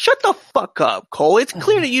guy. Shut the fuck up, Cole. It's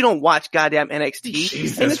clear that you don't watch goddamn NXT.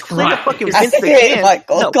 Jesus and it's clear that fucking I Vince hate McMahon.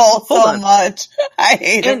 Michael Cole so much. I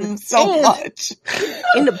hate him so much.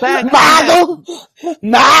 In the back.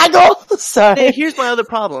 Maggle! Sorry. Here's my other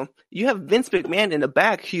problem. You have Vince McMahon in the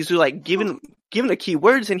back. He's like giving the key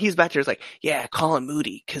words, and he's back there. It's like, yeah, call him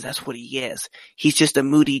moody, because that's what he is. He's just a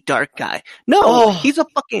moody, dark guy. No, he's a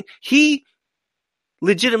fucking,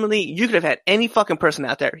 legitimately, you could have had any fucking person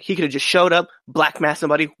out there. He could have just showed up, black masked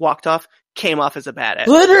somebody, walked off, came off as a badass.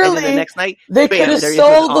 Literally, and then the next night, they could have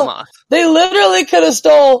they literally could have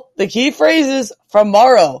stole the key phrases from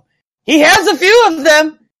Morrow. He has a few of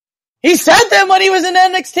them. He said them when he was in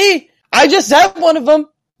NXT. I just said one of them.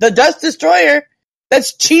 The Dutch Destroyer.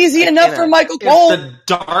 That's cheesy enough for Michael Cole. It's the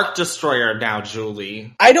Dark Destroyer now,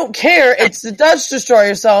 Julie. I don't care. It's the Dutch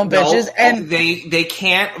Destroyer, son of bitches. And they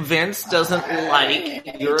can't. Vince doesn't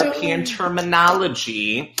like European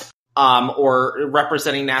terminology, or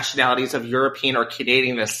representing nationalities of European or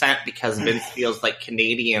Canadian descent, because Vince feels like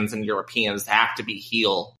Canadians and Europeans have to be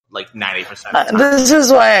heel like 90% of the time. This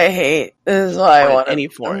is why I hate. This is why I want any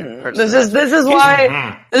foreign person. This is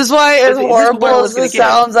why as horrible as it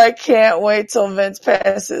sounds, I can't wait till Vince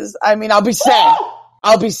passes. I mean, I'll be sad.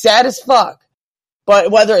 I'll be sad as fuck.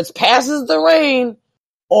 But whether it's passes the reign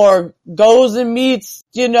or goes and meets,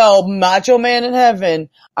 Macho Man in heaven,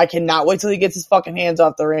 I cannot wait till he gets his fucking hands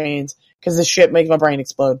off the reins, because this shit makes my brain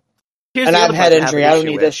explode. And I have head injury. I don't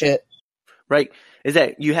need this shit. Right? Is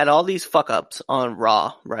that you had all these fuck-ups on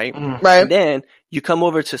Raw, right? Right. And then you come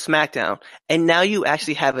over to SmackDown, and now you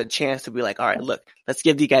actually have a chance to be like, all right, look, let's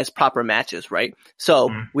give these guys proper matches, right?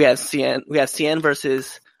 So we have CN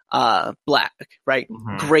versus Black, right?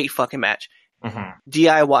 Great fucking match.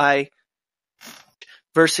 DIY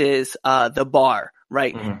versus The Bar,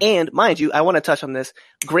 right? Mm-hmm. And mind you, I want to touch on this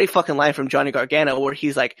great fucking line from Johnny Gargano where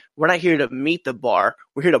he's like, "We're not here to meet the bar.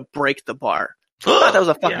 We're here to break the bar." I thought that was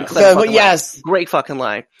a fucking fucking yes, line. Great fucking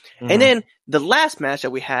line. Mm-hmm. And then the last match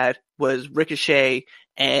that we had was Ricochet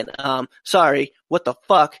and what the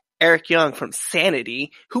fuck, Eric Young from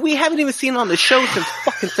Sanity, who we haven't even seen on the show since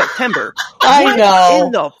fucking September. I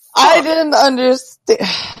know. I didn't understand.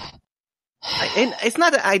 And it's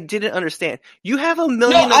not that I didn't understand. You have a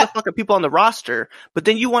million other fucking people on the roster, but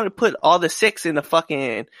then you want to put all the 6 in the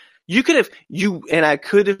fucking. You could have,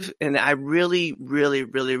 and I really, really,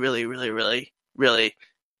 really, really, really, really, really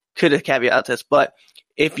could have caveated this, but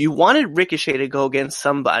if you wanted Ricochet to go against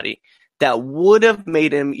somebody that would have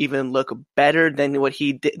made him even look better than what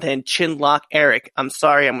he did, than Chinlock Eric. I'm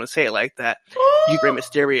sorry, I'm going to say it like that. You Rey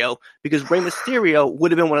Mysterio, because Rey Mysterio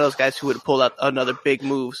would have been one of those guys who would have pulled out another big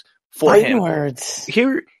moves for him. Words.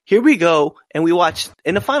 Here we go, and we watched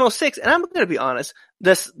in the final 6. And I'm going to be honest,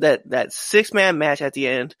 that 6-man match at the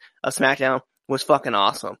end of SmackDown was fucking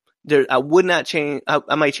awesome. I would not change.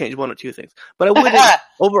 I might change 1 or 2 things, but I wouldn't.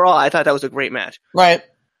 Overall, I thought that was a great match. Right.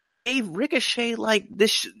 Gave Ricochet like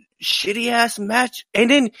this shitty ass match,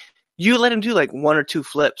 and then you let him do like 1 or 2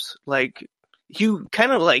 flips. Like you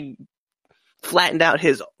kind of like flattened out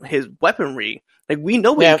his weaponry. Like we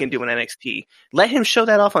know what he can do in NXT. Let him show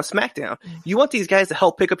that off on SmackDown. You want these guys to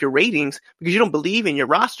help pick up your ratings because you don't believe in your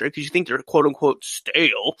roster because you think they're quote unquote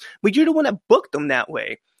stale, but you're the one that booked them that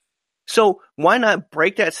way. So why not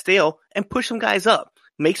break that stale and push some guys up?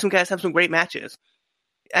 Make some guys have some great matches.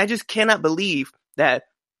 I just cannot believe that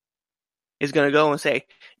is going to go and say,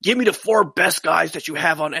 give me the 4 best guys that you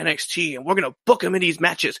have on NXT and we're going to book them in these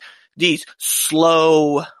matches. These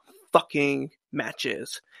slow fucking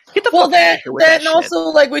matches. Get the that and also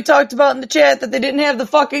like we talked about in the chat that they didn't have the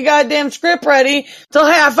fucking goddamn script ready till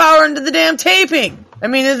half hour into the damn taping. I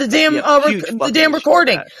mean, the damn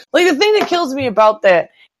recording. Like the thing that kills me about that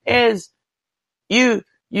is you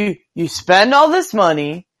spend all this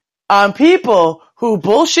money on people who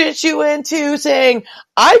bullshit you into saying,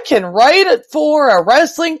 I can write it for a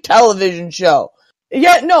wrestling television show.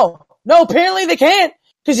 Yet no, apparently they can't.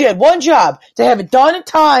 Because you had one job, to have it done in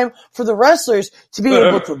time for the wrestlers to be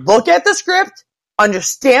able to look at the script,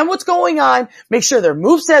 understand what's going on, make sure their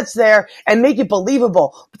moveset's there, and make it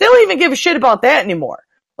believable. But they don't even give a shit about that anymore.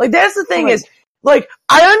 Like, that's the thing is, like,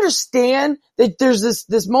 I understand that there's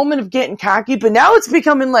this moment of getting cocky, but now it's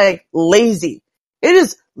becoming, like, lazy.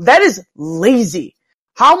 That is lazy.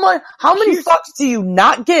 How many fucks do you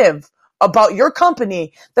not give about your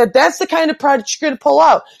company that's the kind of product you're going to pull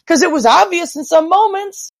out? Because it was obvious in some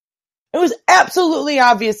moments. It was absolutely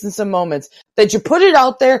obvious in some moments that you put it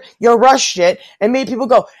out there, you rushed it, and made people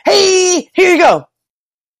go, hey, here you go.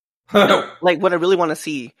 Like, what I really want to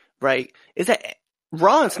see, right, is that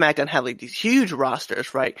Raw and SmackDown have like these huge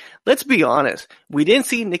rosters, right? Let's be honest. We didn't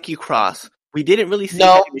see Nikki Cross. We didn't really see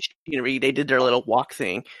Heavy Machinery. They did their little walk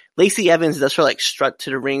thing. Lacey Evans does her like strut to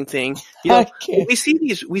the ring thing. You know, we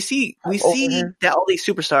see that all these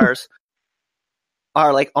superstars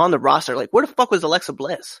are like on the roster. Like, where the fuck was Alexa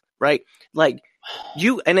Bliss? Right? Like that's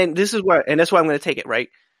where I'm going to take it, right?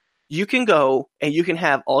 You can go and you can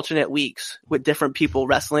have alternate weeks with different people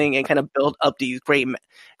wrestling and kind of build up these great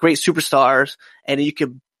superstars, and you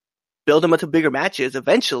can build them into bigger matches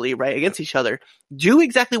eventually, right, against each other. Do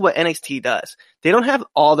exactly what NXT does. They don't have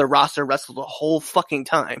all their roster wrestle the whole fucking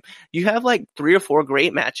time. You have like 3 or 4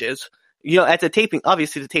 great matches. You know, at the taping,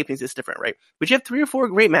 obviously the tapings is different, right? But you have 3 or 4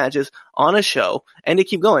 great matches on a show and they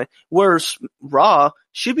keep going. Whereas Raw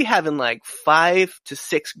should be having like 5 to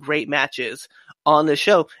 6 great matches on the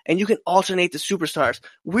show, and you can alternate the superstars.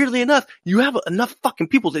 Weirdly enough, you have enough fucking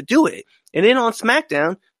people to do it. And then on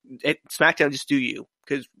SmackDown just do you.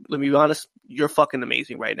 Because, let me be honest, you're fucking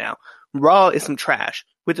amazing right now. Raw is some trash.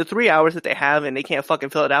 With the 3 hours that they have and they can't fucking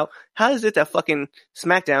fill it out, how is it that fucking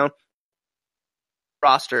SmackDown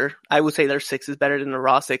roster, I would say their 6 is better than the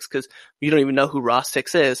Raw 6 because you don't even know who Raw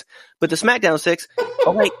 6 is. But the SmackDown 6,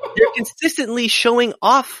 like, they're consistently showing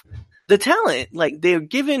off the talent. Like, they're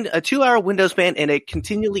given a 2-hour window span and they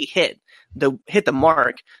continually hit the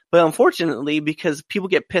mark. But unfortunately, because people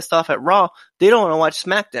get pissed off at Raw, they don't want to watch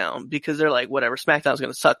SmackDown because they're like, whatever, SmackDown's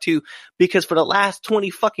going to suck too. Because for the last 20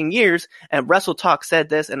 fucking years, and Wrestle Talk said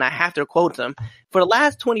this, and I have to quote them, for the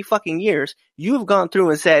last 20 fucking years, you have gone through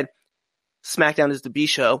and said, SmackDown is the B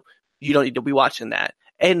show. You don't need to be watching that.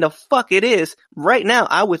 And the fuck it is. Right now,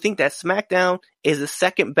 I would think that SmackDown is the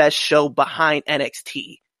second best show behind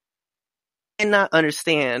NXT. I cannot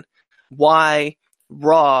understand why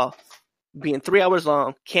Raw, being 3 hours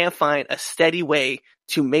long, can't find a steady way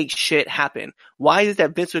to make shit happen. Why is it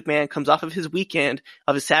that Vince McMahon comes off of his weekend,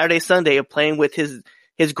 of his Saturday, Sunday of playing with his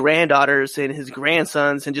granddaughters and his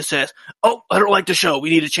grandsons and just says, oh, I don't like the show.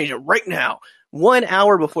 We need to change it right now. 1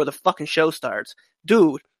 hour before the fucking show starts.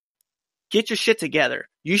 Dude, get your shit together.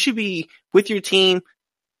 You should be with your team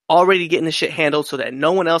already getting the shit handled so that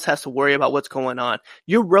no one else has to worry about what's going on.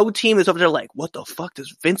 Your road team is over there like, what the fuck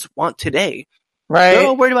does Vince want today? Right. They're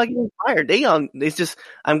all worried about getting fired. It's just,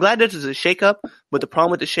 I'm glad that there's a shakeup, but the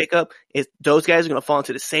problem with the shakeup is those guys are going to fall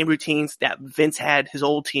into the same routines that Vince had his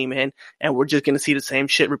old team in, and we're just going to see the same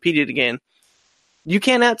shit repeated again. You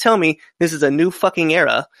cannot tell me this is a new fucking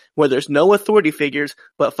era where there's no authority figures,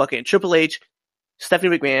 but fucking Triple H,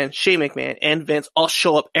 Stephanie McMahon, Shane McMahon, and Vince all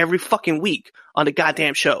show up every fucking week on the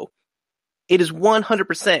goddamn show. It is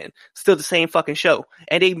 100% still the same fucking show.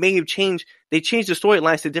 And they changed the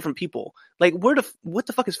storylines to different people. Like, what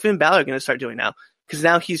the fuck is Finn Balor going to start doing now? Because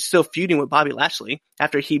now he's still feuding with Bobby Lashley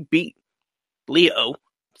after he beat Leo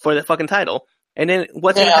for the fucking title. And then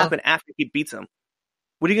what's going to happen after he beats him?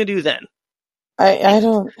 What are you going to do then? I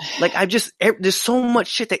don't like. There's so much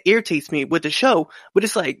shit that irritates me with the show, but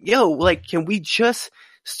it's like, yo, like, can we just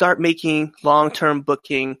start making long-term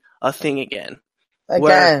booking a thing again?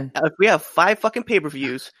 Where if we have 5 fucking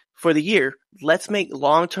pay-per-views for the year, let's make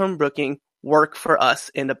long-term booking work for us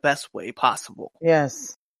in the best way possible.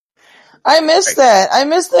 Yes. I miss that. I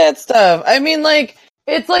miss that stuff. I mean, like,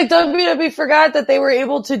 it's like WWE forgot that they were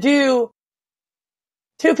able to do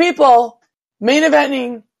 2 people main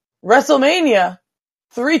eventing WrestleMania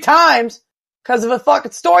 3 times because of a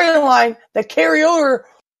fucking storyline that carried over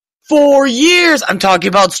for years. I'm talking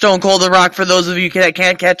about Stone Cold The Rock for those of you that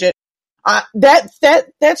can't catch it. That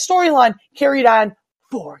storyline carried on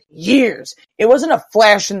for years. It wasn't a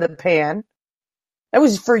flash in the pan. That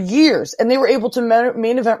was for years. And they were able to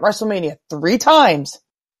main event WrestleMania 3 times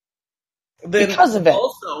because of it.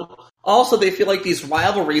 Also, they feel like these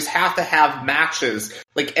rivalries have to have matches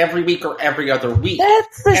like every week or every other week.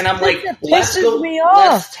 And I'm like, let's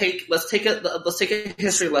take a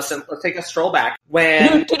history lesson. Let's take a stroll back.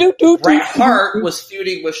 When Bret Hart was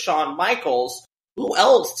feuding with Shawn Michaels, who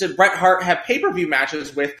else did Bret Hart have pay-per-view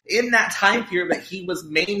matches with in that time period that he was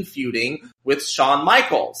main feuding with Shawn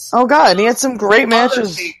Michaels? Oh god, he had some great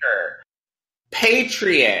matches. Undertaker,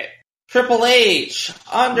 Patriot, Triple H,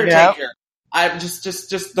 Undertaker. Yep. I'm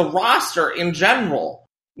just the roster in general.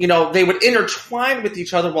 You know, they would intertwine with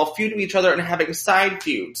each other while feuding each other and having side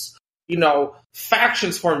feuds. You know,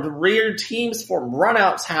 factions formed, rear teams formed,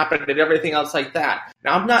 runouts happened, and everything else like that.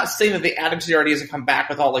 Now, I'm not saying that the Attitude Era needs to come back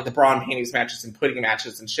with all like the bra and panties matches and pudding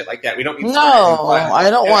matches and shit like that. We don't need I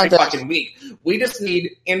don't want that fucking week. We just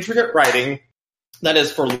need intricate writing that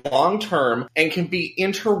is for long term and can be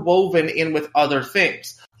interwoven in with other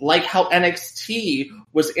things. Like how NXT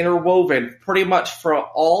was interwoven pretty much for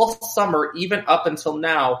all summer, even up until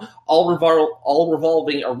now, all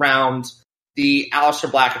revolving around the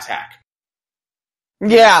Aleister Black attack.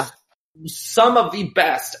 Yeah. Some of the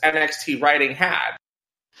best NXT writing had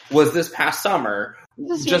was this past summer,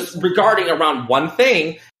 just regarding around one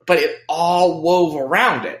thing, but it all wove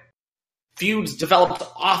around it. Feuds developed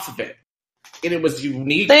off of it. And it was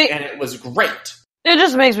unique and it was great. It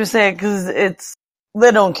just makes me sad because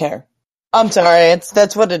they don't care. I'm sorry,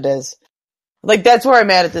 that's what it is. Like, that's where I'm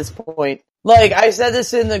at this point. Like, I said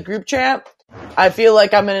this in the group chat. I feel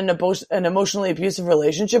like I'm in an emotionally abusive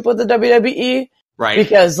relationship with the WWE. Right.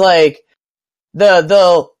 Because, like,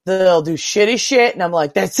 they'll do shitty shit, and I'm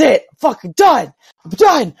like, that's it. I'm fucking done. I'm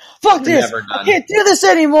done. Fuck this. I can't do this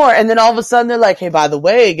anymore. And then all of a sudden they're like, hey, by the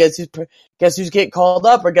way, guess who's getting called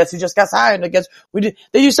up, or guess who just got signed, or they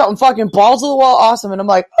do something fucking balls to the wall awesome, and I'm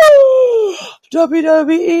like, oh,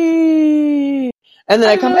 WWE. And then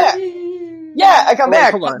I come back. Yeah, I come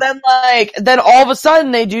back. But then all of a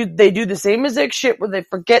sudden they do the same exact shit where they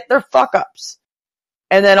forget their fuck ups.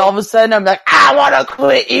 And then all of a sudden I'm like, I want to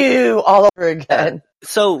quit you all over again.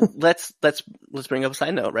 So let's bring up a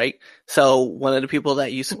side note, right? So one of the people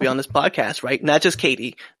that used to be on this podcast, right? Not just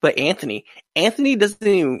Katie, but Anthony. Anthony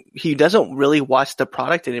doesn't really watch the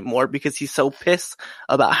product anymore because he's so pissed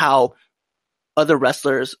about how other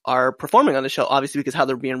wrestlers are performing on the show, obviously because how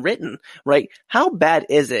they're being written, right? How bad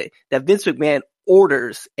is it that Vince McMahon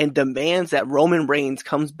orders and demands that Roman Reigns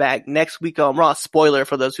comes back next week on Raw? Spoiler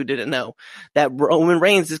for those who didn't know, that Roman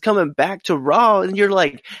Reigns is coming back to Raw, and you're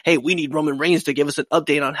like, hey, we need Roman Reigns to give us an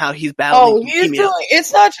update on how he's battling.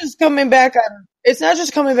 It's not just coming back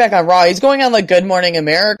on Raw. He's going on like Good Morning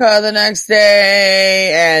America the next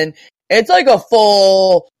day, and it's like a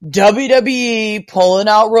full WWE pulling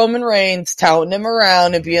out Roman Reigns, touting him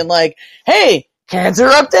around and being like, hey, cancer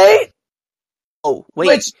update? Oh, wait.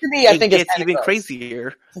 Which to me, I think it it's gets even gross.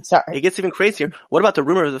 crazier. Sorry. It gets even crazier. What about the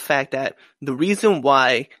rumor of the fact that the reason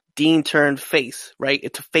why Dean turned face, right?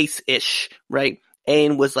 It's a face-ish, right?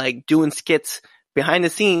 And was like doing skits behind the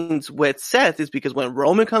scenes with Seth is because when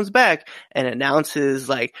Roman comes back and announces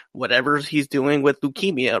like whatever he's doing with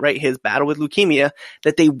leukemia, right? His battle with leukemia,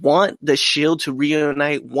 that they want the Shield to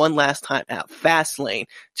reunite one last time at Fastlane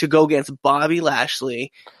to go against Bobby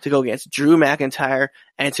Lashley, to go against Drew McIntyre,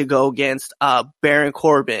 and to go against Baron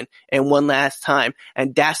Corbin and one last time.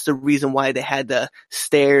 And that's the reason why they had the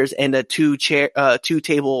stairs and the two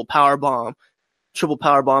table power bomb. Triple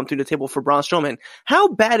power bomb through the table for Braun Strowman. How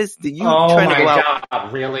bad is you trying to go out? Oh my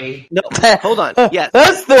God, really? No, hold on. Yes.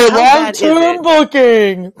 That's the long-term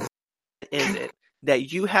booking. Is it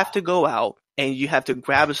that you have to go out and you have to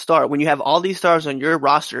grab a star when you have all these stars on your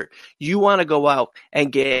roster? You want to go out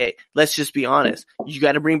and get, let's just be honest, you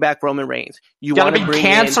got to bring back Roman Reigns. You gotta want to bring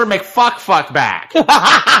bring Cancer McFuck back.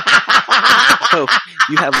 So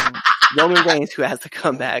you have Roman Reigns who has to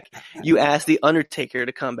come back. You ask The Undertaker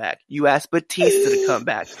to come back. You ask Batista to come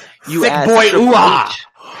back. You Sick ask boy Triple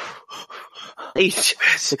H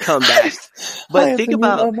to come back. But think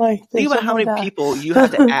about how many people you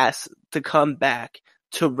have to ask to come back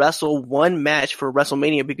to wrestle one match for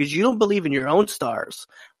WrestleMania because you don't believe in your own stars.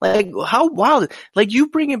 Like, how wild. Like, you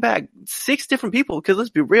bringing back 6 different people because let's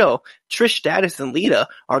be real, Trish Stratus and Lita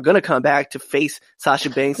are going to come back to face Sasha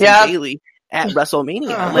Banks and Bayley at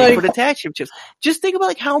WrestleMania, for the tag championships. Just think about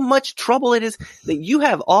like how much trouble it is that you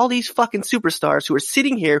have all these fucking superstars who are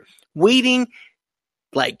sitting here waiting,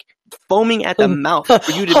 like foaming at the mouth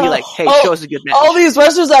for you to be like, hey, show us a good match. All these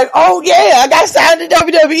wrestlers like, oh yeah, I got signed to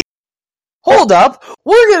WWE. Hold up,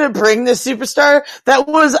 we're gonna bring this superstar that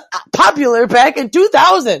was popular back in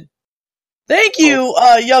 2000. Thank you,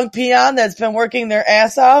 young peon that's been working their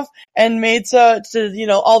ass off and made to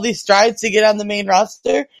all these strides to get on the main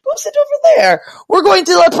roster. Go sit over there. We're going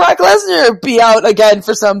to let Brock Lesnar be out again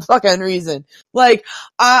for some fucking reason. Like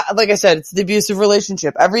I said, it's the abusive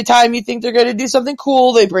relationship. Every time you think they're going to do something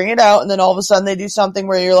cool, they bring it out, and then all of a sudden they do something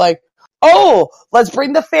where you're like, oh, let's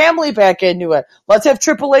bring the family back into it. Let's have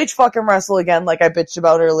Triple H fucking wrestle again, like I bitched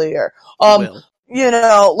about earlier.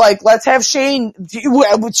 Let's have Shane,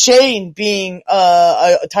 with Shane being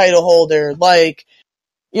a title holder. Like,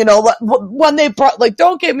 when they brought, like,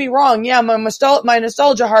 don't get me wrong, yeah, my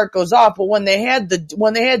nostalgia heart goes off, but when they had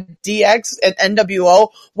DX and NWO,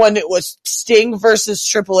 when it was Sting versus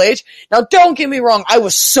Triple H, now don't get me wrong, I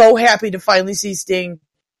was so happy to finally see Sting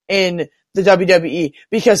in the WWE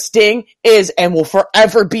because Sting is and will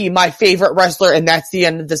forever be my favorite wrestler, and that's the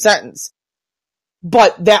end of the sentence.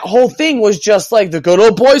 But that whole thing was just like the good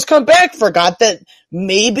old boys come back, forgot that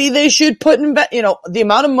maybe they should put in, the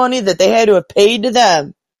amount of money that they had to have paid to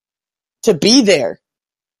them to be there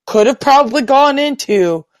could have probably gone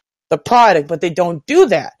into the product, but they don't do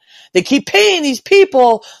that. They keep paying these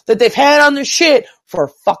people that they've had on their shit for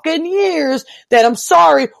fucking years that I'm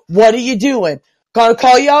sorry, what are you doing? Gotta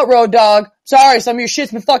call you out, Road Dogg. Sorry, some of your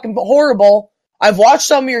shit's been fucking horrible. I've watched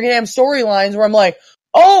some of your damn storylines where I'm like,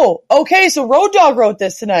 oh, okay, so Road Dogg wrote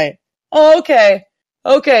this tonight. Oh, okay.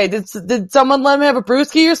 Okay, did someone let him have a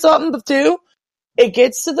brewski or something too? It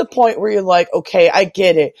gets to the point where you're like, okay, I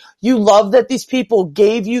get it. You love that these people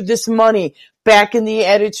gave you this money back in the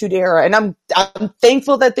Attitude Era, and I'm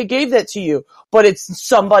thankful that they gave that to you, but it's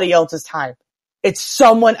somebody else's time. It's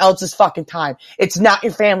someone else's fucking time. It's not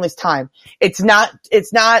your family's time. It's not,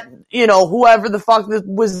 whoever the fuck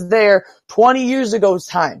was there 20 years ago's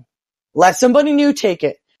time. Let somebody new take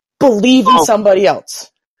it. Believe in somebody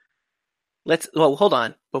else. Hold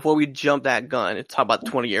on. Before we jump that gun and talk about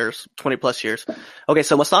 20 plus years. Okay,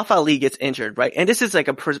 so Mustafa Ali gets injured, right? And this is like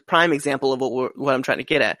a prime example of what I'm trying to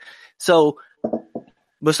get at. So,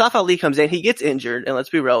 Mustafa Ali comes in, he gets injured, and let's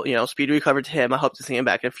be real, speedy recovery to him. I hope to see him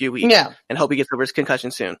back in a few weeks. Yeah. And hope he gets over his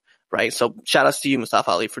concussion soon, right? So, shout outs to you,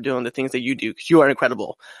 Mustafa Ali, for doing the things that you do, because you are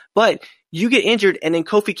incredible. But, you get injured, and then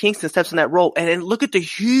Kofi Kingston steps in that role, and then look at the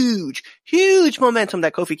huge, huge momentum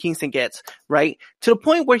that Kofi Kingston gets, right? To the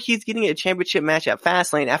point where he's getting a championship match at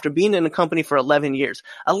Fastlane after being in the company for 11 years.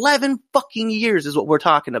 11 fucking years is what we're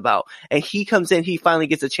talking about. And he comes in, he finally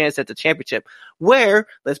gets a chance at the championship. Where,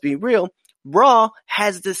 let's be real, Raw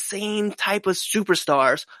has the same type of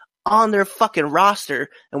superstars on their fucking roster,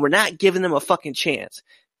 and we're not giving them a fucking chance.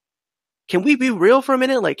 Can we be real for a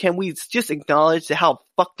minute? Like, can we just acknowledge how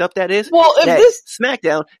fucked up that is? Well,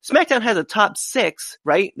 SmackDown has a top 6,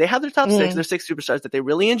 right? They have their top 6, their 6 superstars that they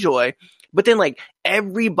really enjoy, but then like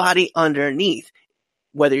everybody underneath,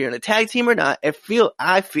 whether you're in a tag team or not, I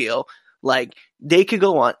feel like they could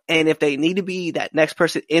go on, and if they need to be that next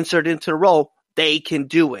person inserted into the role, they can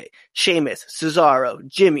do it. Sheamus, Cesaro,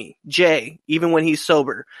 Jimmy, Jay, even when he's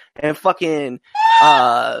sober, and fucking,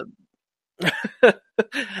 and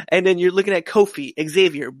then you're looking at Kofi,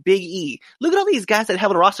 Xavier, Big E. Look at all these guys that have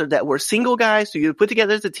a roster that were single guys, so you put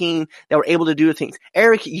together as a team that were able to do things.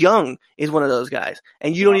 Eric Young is one of those guys,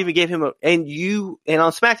 and you don't even give him and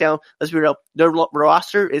on SmackDown, let's be real, their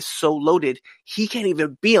roster is so loaded, he can't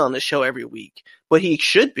even be on the show every week, but he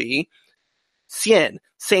should be. Cien,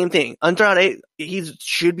 same thing. Andrade, he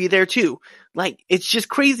should be there too. Like, it's just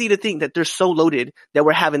crazy to think that they're so loaded that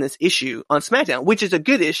we're having this issue on SmackDown, which is a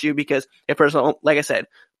good issue because if person, like I said,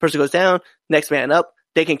 person goes down, next man up,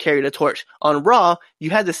 they can carry the torch. On Raw, you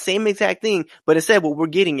had the same exact thing, but instead what we're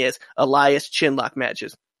getting is Elias chinlock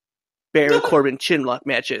matches, Baron Corbin chinlock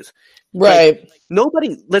matches. Right. Like,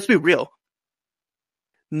 nobody, let's be real,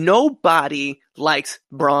 nobody likes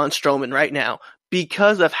Braun Strowman right now,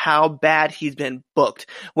 because of how bad he's been booked.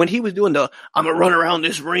 When he was doing I'm gonna run around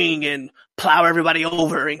this ring and plow everybody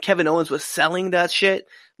over, and Kevin Owens was selling that shit,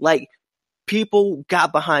 like, people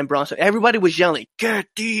got behind Braun. Everybody was yelling, "Get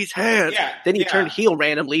these hands!" Yeah, then he turned heel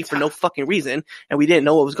randomly for no fucking reason, and we didn't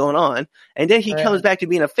know what was going on. And then he comes back to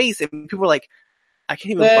being a face, and people were like, I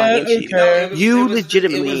can't even buy into you.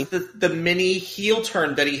 Legitimately. It was the mini heel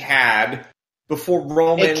turn that he had before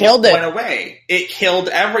Roman went away. It killed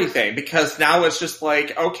everything because now it's just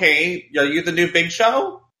like, okay, are you the new Big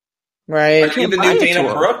Show? Right. Are you the new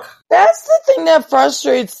Dana Brooke? That's the thing that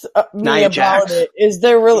frustrates me about it. Is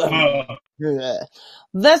there really?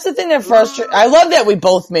 That's the thing that frustrates. I love that we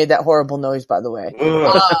both made that horrible noise, by the way.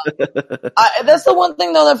 That's the one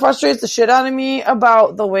thing though that frustrates the shit out of me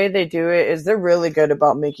about the way they do it. Is they're really good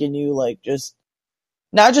about making you like just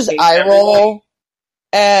not just eye roll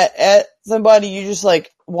at somebody. You just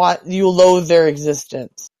like you loathe their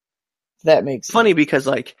existence. That makes sense. Funny because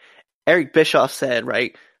like Eric Bischoff said,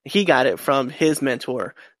 right? He got it from his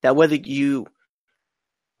mentor that whether you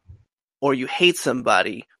or you hate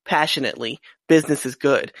somebody passionately, business is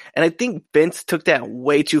good. And I think Vince took that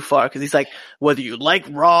way too far because he's like, whether you like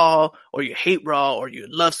Raw or you hate Raw or you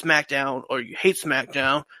love SmackDown or you hate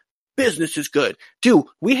SmackDown, business is good. Dude,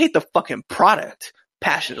 we hate the fucking product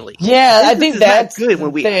passionately. Yeah, I think that's good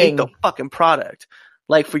when we hate the fucking product.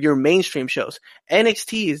 Like for your mainstream shows,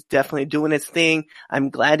 NXT is definitely doing its thing. I'm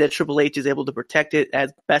glad that Triple H is able to protect it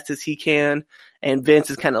as best as he can, and Vince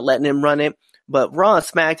is kind of letting him run it. But Raw and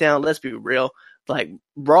SmackDown, let's be real, like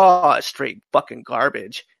Raw is straight fucking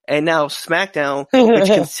garbage, and now SmackDown, which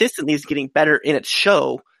consistently is getting better in its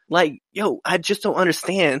show. Like, yo, I just don't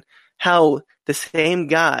understand how the same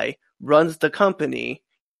guy runs the company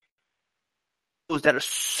that are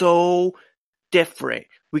so different.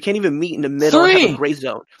 We can't even meet in the middle and have a gray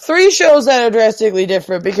zone. 3 shows that are drastically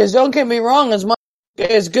different because don't get me wrong, as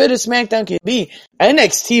good as SmackDown can be,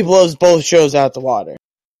 NXT blows both shows out the water.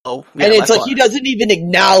 Oh, yeah, and it's like he doesn't even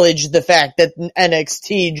acknowledge the fact that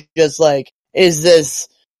NXT just like is this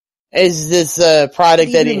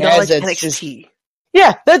product that he has that's NXT.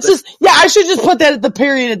 Just I should just put that at the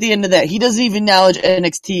period at the end of that. He doesn't even acknowledge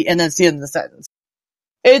NXT and then see it in the sentence.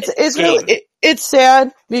 It's really it's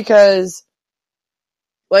sad because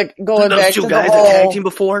like going back to guys that tag team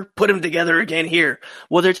before, put them together again here.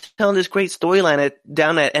 Well, they're telling this great storyline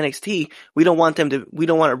down at NXT. We don't want to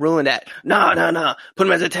ruin that. No. Put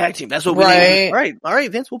them as a tag team. That's what we need. All right,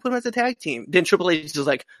 Vince, we'll put them as a tag team. Then Triple H is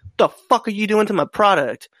like, the fuck are you doing to my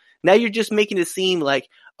product? Now you're just making it seem like,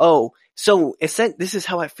 oh, so this is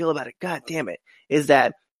how I feel about it. God damn it. Is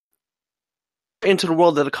that into the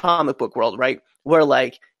world of the comic book world, right? Where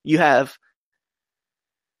like you have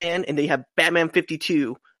and they have Batman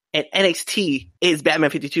 52 and NXT is Batman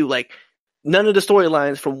 52. Like none of the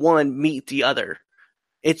storylines from one meet the other.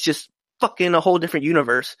 It's just fucking a whole different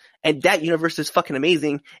universe. And that universe is fucking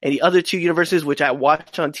amazing. And the other 2 universes, which I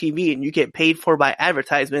watch on TV and you get paid for by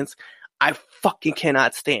advertisements, I fucking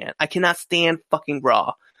cannot stand. I cannot stand fucking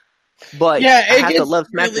Raw. But yeah, I have to love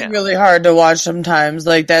SmackDown. Really, really hard to watch sometimes.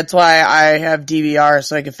 Like that's why I have DVR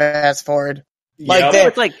so I can fast forward. Like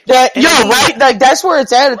it's like that, right? Like that's where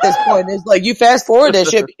it's at this point. Is like you fast forward that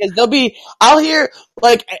shit because I'll hear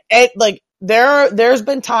like there's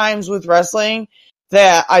been times with wrestling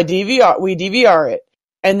that we DVR it,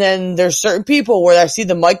 and then there's certain people where I see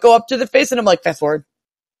the mic go up to the face and I'm like fast forward.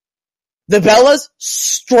 The Bellas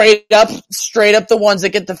straight up the ones that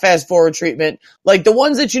get the fast forward treatment, like the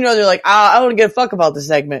ones that they're like I don't give a fuck about the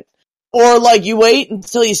segment. Or like you wait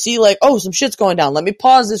until you see like, oh, some shit's going down. Let me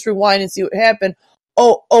pause this, rewind, and see what happened.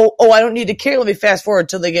 Oh, I don't need to care. Let me fast forward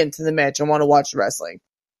till they get into the match. I want to watch the wrestling.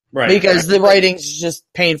 Right. Because the writing's just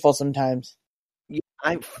painful sometimes.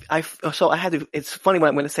 So I had to, it's funny when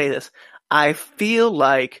I'm going to say this. I feel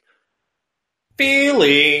like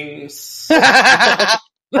feelings. I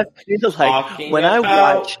feel like when I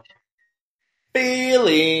watch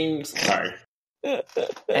feelings. Sorry. And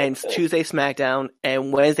it's Tuesday SmackDown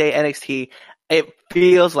and Wednesday NXT, it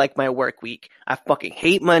feels like my work week. I fucking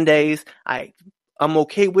hate Mondays. I'm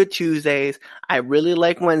okay with Tuesdays. I really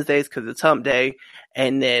like Wednesdays because it's hump day.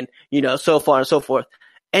 And then, so far and so forth.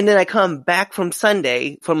 And then I come back from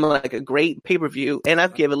Sunday from like a great pay-per-view, and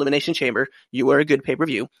I've given Elimination Chamber. You were a good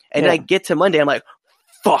pay-per-view. And then I get to Monday, I'm like,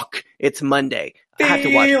 fuck, it's Monday. I have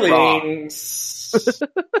to watch Raw.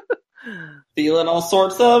 Feeling all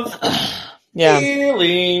sorts of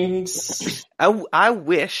feelings. I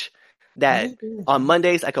wish that on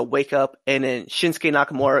Mondays I could wake up and then Shinsuke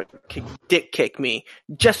Nakamura could dick kick me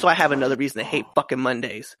just so I have another reason to hate fucking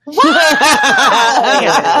Mondays. That's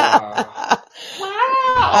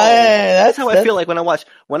how I feel like when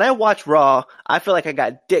I watch Raw. I feel like I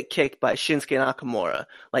got dick kicked by Shinsuke Nakamura.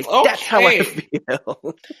 Like that's how I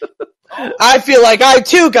feel. I feel like I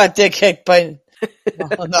too got dick kicked by.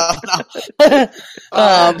 No.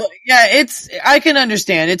 But yeah, I can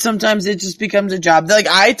understand it. Sometimes it just becomes a job. Like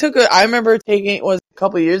I remember taking, it was a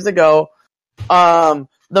couple years ago, the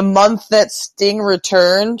month that Sting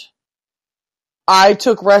returned, I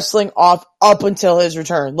took wrestling off up until his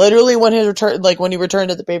return. Literally when his return, like when he returned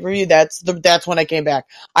at the pay-per-view, that's when I came back.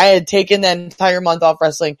 I had taken that entire month off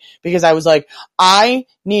wrestling because I was like, I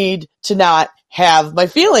need to not have my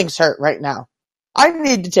feelings hurt right now. I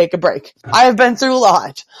need to take a break. I have been through a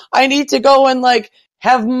lot. I need to go and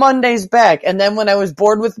have Mondays back. And then when I was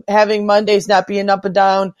bored with having Mondays not being up and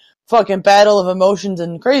down fucking battle of emotions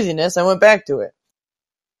and craziness, I went back to it.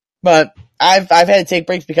 But I've had to take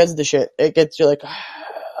breaks because of the shit. It gets, you're like,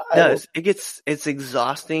 it's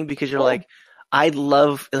exhausting because you're like, I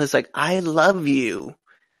love you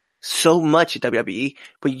so much at WWE,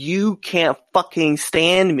 but you can't fucking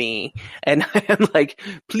stand me. And I'm like,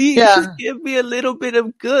 please just give me a little bit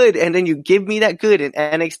of good. And then you give me that good in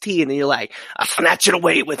NXT and then you're like, I'll snatch it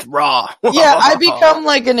away with Raw. Yeah, I become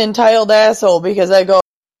like an entitled asshole because I go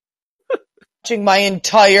watching my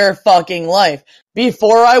entire fucking life.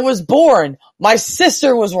 Before I was born, my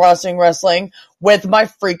sister was watching wrestling with my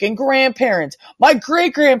freaking grandparents, my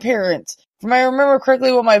great-grandparents. If I remember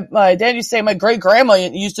correctly what my dad used to say, my great-grandma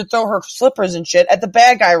used to throw her slippers and shit at the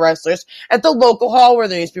bad guy wrestlers at the local hall where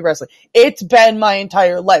there used to be wrestling. It's been my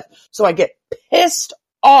entire life. So I get pissed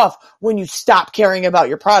off when you stop caring about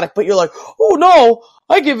your product, but you're like, oh no,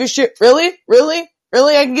 I give a shit. Really? Really?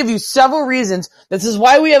 Really? I can give you several reasons. This is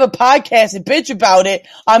why we have a podcast and bitch about it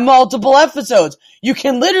on multiple episodes. You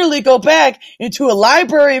can literally go back into a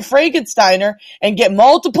library of Frankensteiner and get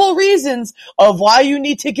multiple reasons of why you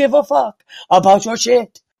need to give a fuck about your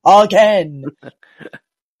shit again.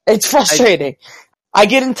 It's frustrating. I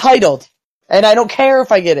get entitled. And I don't care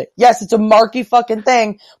if I get it. Yes, it's a Marky fucking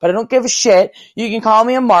thing, but I don't give a shit. You can call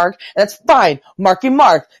me a Mark, and that's fine. Marky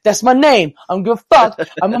Mark. That's my name. I don't give a fuck.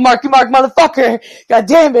 I'm a Marky Mark motherfucker. God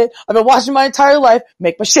damn it. I've been watching my entire life.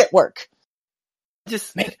 Make my shit work.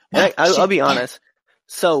 I'll be honest.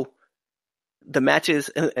 So, the matches,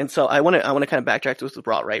 and so I want to kind of backtrack to this with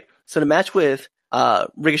Raw, right? So the match with,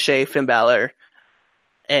 Ricochet, Finn Balor,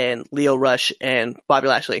 and Lio Rush and Bobby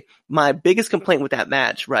Lashley. My biggest complaint with that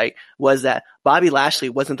match, right, was that Bobby Lashley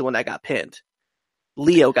wasn't the one that got pinned.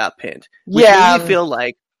 Lio got pinned. Which made me feel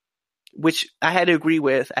like, which I had to agree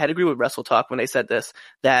with Wrestle Talk when they said this,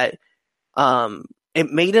 that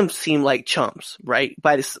it made them seem like chumps, right?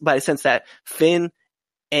 By the sense that Finn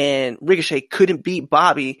and Ricochet couldn't beat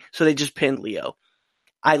Bobby, so they just pinned Lio.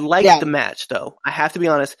 I liked the match, though. I have to be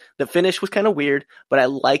honest. The finish was kind of weird, but I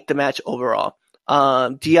liked the match overall.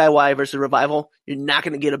 DIY versus Revival, you're not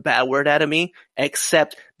going to get a bad word out of me,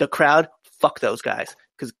 except the crowd, fuck those guys.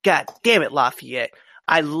 Because god damn it, Lafayette.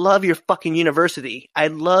 I love your fucking university. I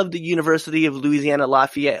love the University of Louisiana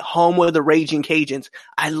Lafayette, home of the Raging Cajuns.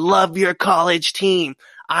 I love your college team.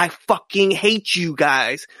 I fucking hate you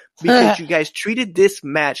guys because you guys treated this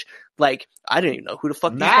match like I don't even know who the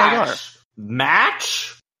fuck these guys are.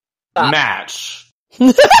 Match. Greatness.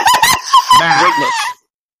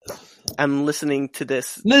 I'm listening to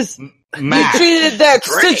this. You treated that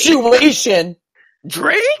situation.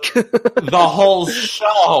 Drake? The whole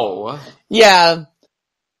show. Yeah.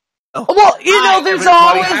 Oh. Well,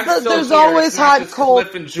 there's always hot cold.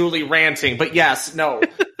 Cliff and Julie ranting, but yes, no,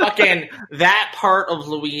 fucking that part of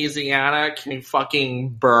Louisiana can fucking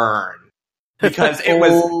burn because it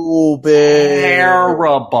was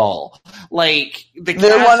terrible. Like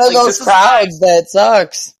they're one of those crowds that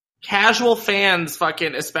sucks. Casual fans,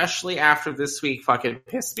 fucking, especially after this week, fucking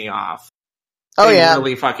pissed me off. Oh, They yeah.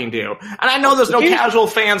 really fucking do. And I know there's no casual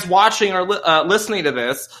fans watching or listening to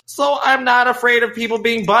this, so I'm not afraid of people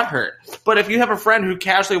being butthurt. But if you have a friend who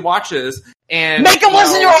casually watches and... Make them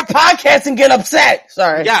listen to our podcast and get upset!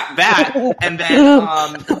 Sorry. Yeah, that. And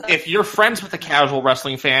then if you're friends with a casual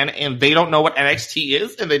wrestling fan and they don't know what NXT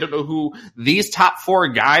is and they don't know who these top 4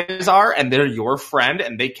 guys are and they're your friend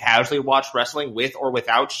and they casually watch wrestling with or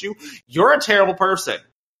without you, you're a terrible person.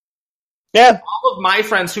 Yeah. All of my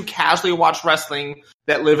friends who casually watch wrestling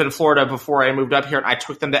that live in Florida before I moved up here and I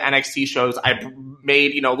took them to NXT shows, I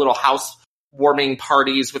made, little housewarming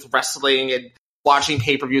parties with wrestling and watching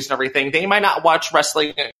pay-per-views and everything. They might not watch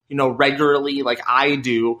wrestling, regularly like I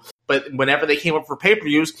do, but whenever they came up for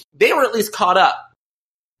pay-per-views, they were at least caught up.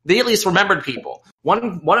 They at least remembered people. One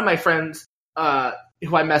of my friends, who I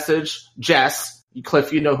messaged, Jess,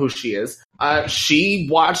 Cliff, you know who she is. She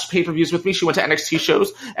watched pay-per-views with me. She went to NXT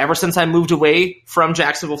shows. Ever since I moved away from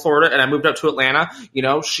Jacksonville, Florida, and I moved up to Atlanta,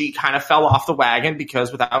 she kind of fell off the wagon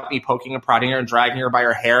because without me poking and prodding her and dragging her by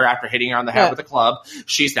her hair after hitting her on the head with a club,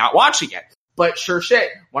 she's not watching it. But sure shit,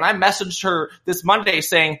 when I messaged her this Monday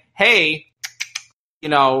saying, hey,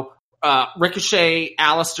 Ricochet,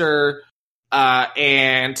 Alistair,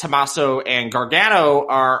 and Tommaso and Gargano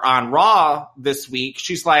are on Raw this week,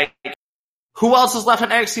 she's like, who else is left on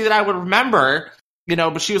NXT that I would remember?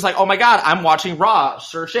 But she was like, oh my god, I'm watching Raw.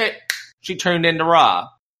 Sure shit. She turned into Raw.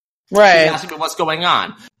 Right. She asked me what's going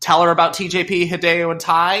on. Tell her about TJP, Hideo, and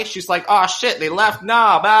Ty. She's like, oh shit, they left?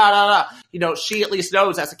 No, blah, blah, blah. She at least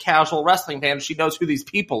knows as a casual wrestling fan, she knows who these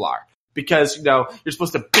people are. Because, you're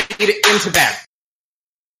supposed to beat it into them.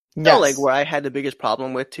 Yes. Where I had the biggest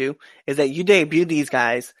problem with too, is that you debuted these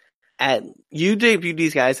guys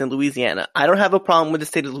in Louisiana. I don't have a problem with the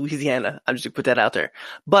state of Louisiana. I'm just gonna put that out there.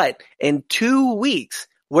 But in 2 weeks,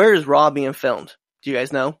 where is Raw being filmed? Do you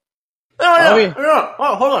guys know? Yeah.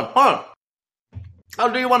 Oh, hold on.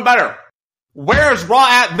 I'll do you one better. Where's Raw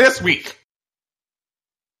at this week?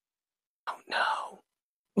 Oh no.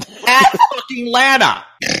 At fucking Atlanta.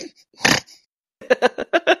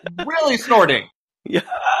 Really snorting. Yeah.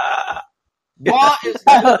 Raw is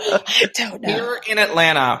I don't know. here in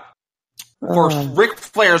Atlanta for Ric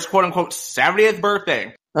Flair's quote-unquote 70th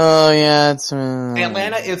birthday. Oh, yeah, it's...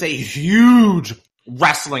 Atlanta is a huge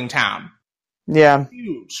wrestling town. Yeah.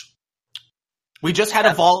 Huge. We just had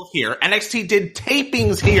Evolve here. NXT did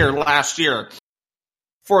tapings here last year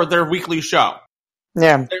for their weekly show.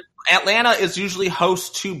 Yeah. Atlanta is usually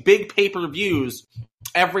host to big pay-per-views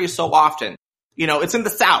every so often. It's in the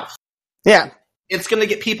South. Yeah. It's gonna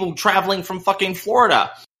get people traveling from fucking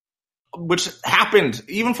Florida. Which happened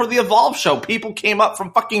even for the Evolve show. People came up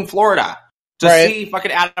from fucking Florida to see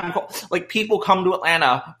fucking Adam Cole. People come to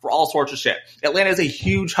Atlanta for all sorts of shit. Atlanta is a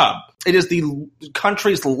huge hub. It is the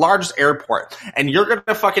country's largest airport. And you're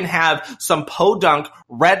gonna fucking have some podunk,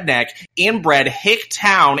 redneck, inbred, hick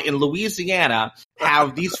town in Louisiana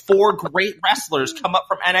have these 4 great wrestlers come up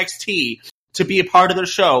from NXT to be a part of their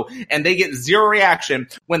show, and they get zero reaction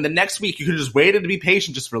when the next week you could have just waited to be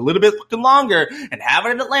patient just for a little bit fucking longer and have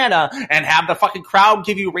it in Atlanta and have the fucking crowd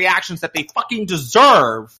give you reactions that they fucking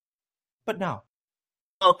deserve. But no.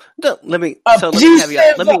 Well, let me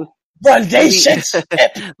caveat.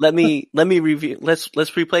 Let me review. Let's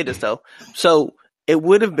replay this though. So it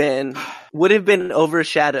would have been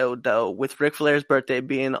overshadowed though with Ric Flair's birthday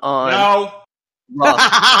being on. No.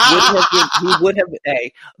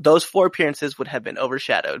 Those 4 appearances would have been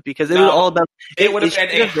overshadowed because it was all about. It would have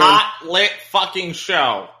been a hot lit fucking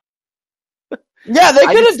show. Yeah, they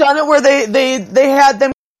could have done it where they had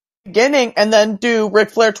them beginning and then do Ric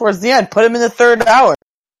Flair towards the end. Put him in the 3rd hour.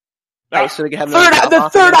 Right, so they could have the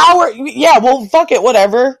 3rd hour. Yeah, well, fuck it,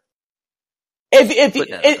 whatever.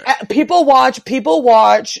 If people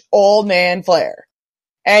watch Old Man Flair.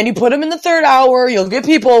 And you put him in the 3rd hour, you'll get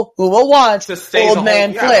people who will watch Old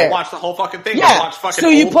Man Flair. They'll watch the whole fucking thing. Yeah. Watch fucking so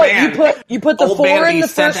you put the 4 in the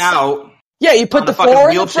first out. Yeah, you put the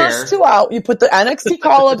 4 in the first 2 out. You put the NXT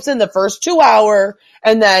call-ups in the first 2 hour,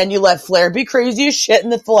 and then you let Flair be crazy as shit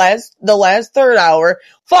in the last 3rd hour.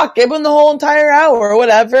 Fuck, give him the whole entire hour or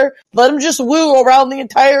whatever. Let him just woo around the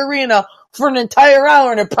entire arena for an entire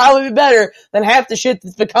hour, and it'd probably be better than half the shit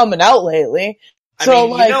that's been coming out lately.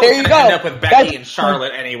 So, there you go. End up with Becky and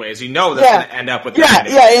Charlotte anyways. You know that's going to end up with that.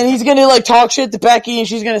 Yeah, and he's going to, talk shit to Becky, and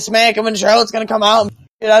she's going to smack him, and Charlotte's going to come out and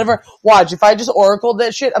get out of her. Watch, if I just oracled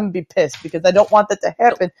that shit, I'm going to be pissed, because I don't want that to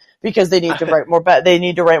happen, because they need to write more, they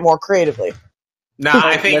need to write more creatively. No,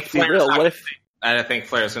 I think Flair's I think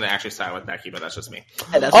Flair's going to actually side with Becky, but that's just me.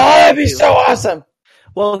 That'd be so awesome.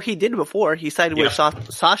 Well, he did before. He sided with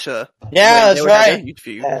Sasha Yeah, that's right.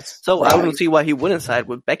 Yes, so right. I wouldn't see why he wouldn't side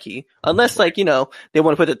with Becky. Unless, like, you know, they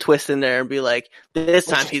want to put a twist in there and be like, this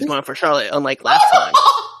time he's going for Charlotte, unlike last time.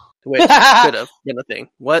 Which could have been a thing.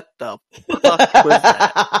 What the fuck was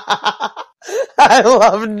that? I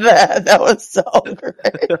loved that. That was so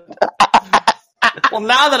great. Well,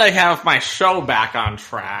 now that I have my show back on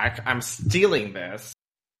track, I'm stealing this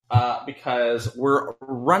because we're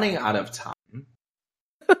running out of time.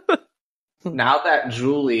 Now that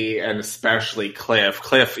Julie and especially Cliff,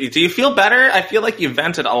 do you feel better? I feel like you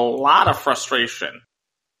vented a lot of frustration.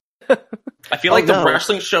 I feel like the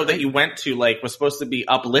wrestling show that you went to, like, was supposed to be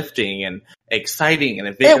uplifting and exciting and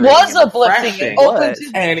invigorating. It was uplifting.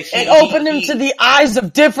 It opened him to the eyes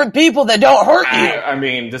of different people that don't hurt you. I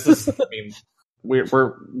mean,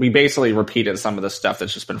 we basically repeated some of the stuff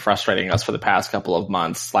that's just been frustrating us for the past couple of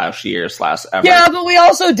months, /years, /ever. Yeah, but we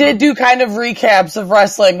also did do kind of recaps of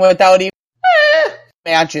wrestling without even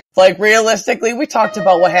matches. Like, realistically, we talked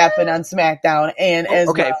about what happened on SmackDown and as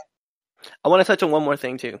okay. I want to touch on one more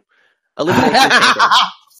thing too. Elimination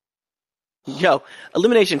Chamber.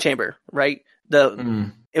 Elimination Chamber, right?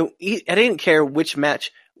 I didn't care which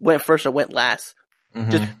match went first or went last.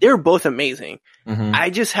 Mm-hmm. They were both amazing. Mm-hmm. I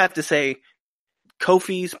just have to say,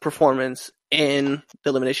 Kofi's performance in the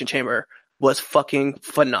Elimination Chamber was fucking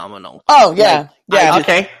phenomenal. Oh yeah,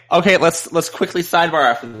 Okay. Let's quickly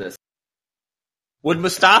sidebar after this. Would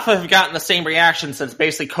Mustafa have gotten the same reaction since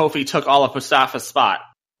basically Kofi took all of Mustafa's spot?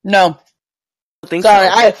 No.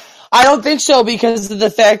 I don't think so because of the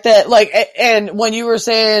fact that, like, and when you were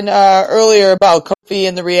saying earlier about Kofi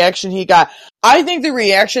and the reaction he got, I think the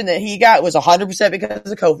reaction that he got was 100%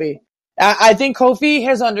 because of Kofi. I think Kofi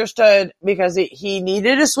has understood because he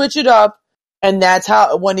needed to switch it up, and that's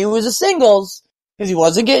how, when he was a singles, because he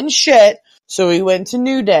wasn't getting shit, so he went to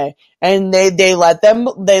New Day, and they let them,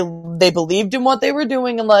 they believed in what they were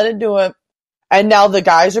doing and let it do it. And now the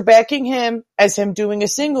guys are backing him as him doing a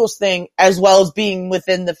singles thing as well as being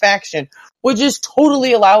within the faction, which is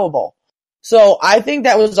totally allowable. So I think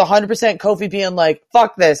that was 100% Kofi being like,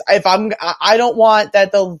 fuck this. I don't want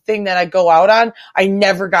that the thing that I go out on, I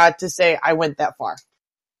never got to say I went that far.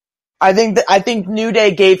 I think New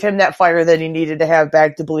Day gave him that fire that he needed to have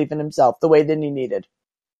back to believe in himself the way that he needed.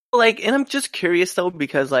 Like, and I'm just curious though,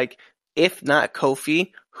 because like, if not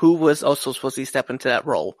Kofi, who was also supposed to step into that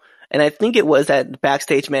role? And I think it was that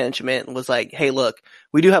backstage management was like, hey, look,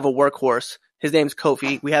 we do have a workhorse. His name's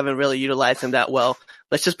Kofi. We haven't really utilized him that well.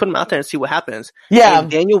 Let's just put him out there and see what happens. Yeah. And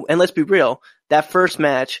Daniel, and let's be real, that first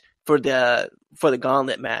match for the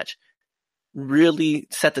gauntlet match really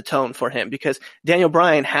set the tone for him because Daniel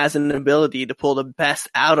Bryan has an ability to pull the best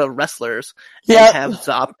out of wrestlers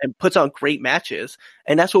and puts on great matches.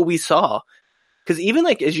 And that's what we saw. Because even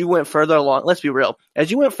like as you went further along, let's be real, as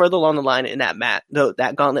you went further along the line in that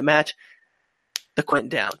that gauntlet match, the went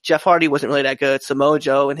down. Jeff Hardy wasn't really that good. Samoa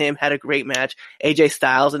Joe and him had a great match. AJ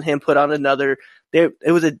Styles and him put on another. It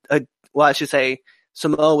was I should say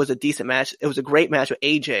Samoa was a decent match. It was a great match with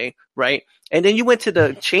AJ, right? And then you went to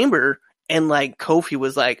the chamber and like Kofi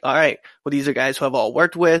was like, all right, well these are guys who I've all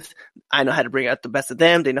worked with. I know how to bring out the best of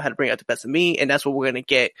them. They know how to bring out the best of me, and that's what we're gonna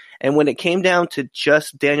get. And when it came down to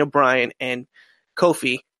just Daniel Bryan and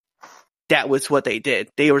Kofi, that was what they did.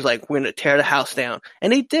 They were like, we're going to tear the house down.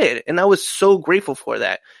 And they did. And I was so grateful for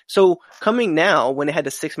that. So coming now, when they had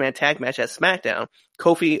the 6-man tag match at SmackDown,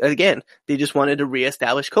 Kofi, again, they just wanted to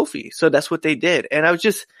reestablish Kofi. So that's what they did. And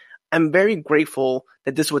I'm very grateful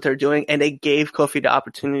that this is what they're doing. And they gave Kofi the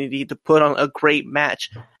opportunity to put on a great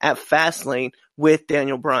match at Fastlane with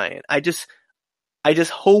Daniel Bryan. I just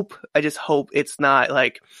hope it's not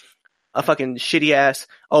like a fucking shitty ass,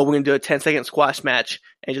 we're gonna do a 10-second squash match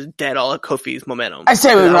and just dead all of Kofi's momentum. I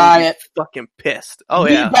say we riot. Fucking pissed. Oh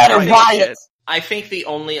yeah. Better riot. I think the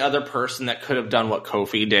only other person that could have done what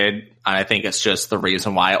Kofi did, and I think it's just the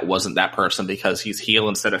reason why it wasn't that person because he's heel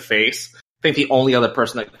instead of face. I think the only other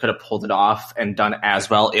person that could have pulled it off and done as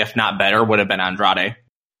well, if not better, would have been Andrade.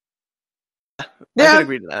 I can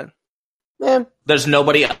agree to that. Yeah. There's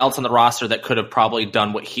nobody else on the roster that could have probably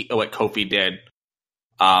done what Kofi did.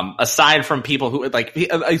 Aside from people who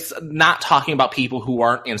not talking about people who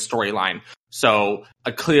aren't in storyline. So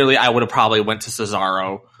clearly I would have probably went to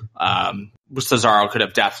Cesaro. Cesaro could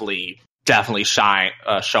have definitely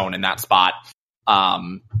shown in that spot.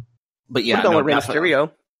 But yeah, no, Rey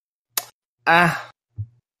Mysterio. I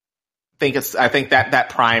think that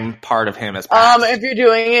prime part of him is if you're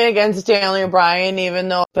doing it against Daniel Bryan, even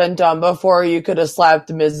though it's been done before, you could have slapped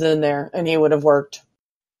the Miz in there and he would have worked.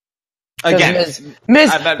 Again,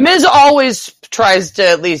 Miz always tries to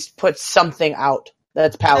at least put something out.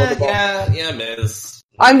 that's palatable. Yeah, Miz.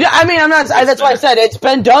 I'm not. That's why I said it's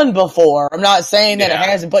been done before. I'm not saying that it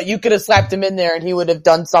hasn't, but you could have slapped him in there and he would have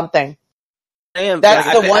done something.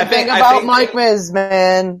 That's the one thing about Mike Miz,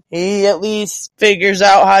 man. He at least figures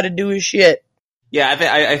out how to do his shit. Yeah,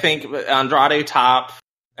 I think Andrade top,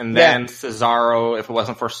 and then Cesaro if it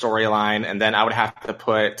wasn't for storyline, and then I would have to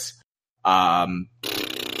put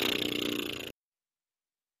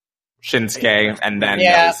Shinsuke, and then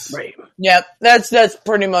Yep, that's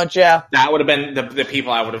pretty much That would have been the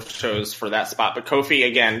people I would have chose for that spot. But Kofi,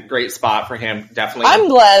 again, great spot for him. Definitely, I'm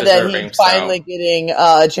glad that he's finally getting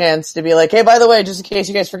a chance to be like, hey, by the way, just in case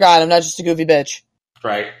you guys forgot, I'm not just a goofy bitch.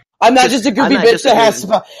 Right. I'm not just a goofy bitch that has.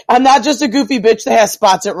 I'm not just a goofy bitch that has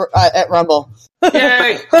spots at Rumble.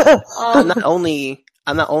 Yay! I'm not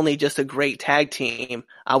only just a great tag team.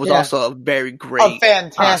 I was also a very great,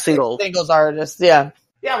 fantastic singles artist. Yeah.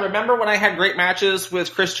 Yeah, remember when I had great matches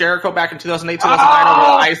with Chris Jericho back in 2008, 2009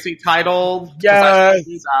 over the IC title? Yes.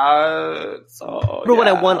 Remember when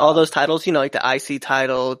I won all those titles, like the IC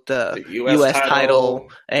title, the US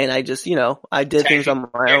title, and I just, I did things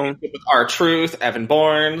on my own. With R-Truth, Evan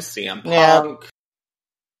Bourne, CM Punk.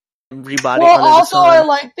 Everybody well, also I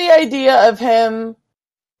like the idea of him,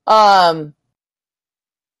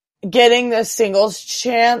 getting the singles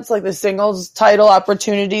chance, like the singles title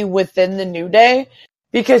opportunity within the New Day.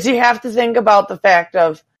 Because you have to think about the fact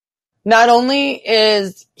of not only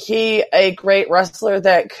is he a great wrestler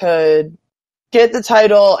that could get the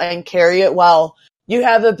title and carry it well, you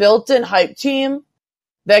have a built-in hype team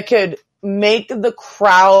that could make the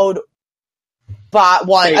crowd from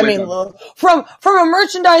a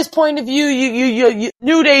merchandise point of view, you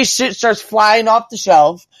New Day shit starts flying off the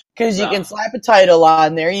shelf. Cause you can slap a title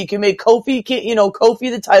on there. You can make Kofi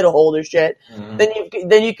the title holder shit. Mm-hmm.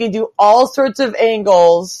 Then you can do all sorts of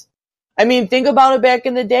angles. I mean, think about it back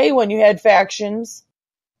in the day when you had factions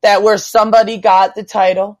where somebody got the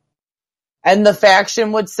title and the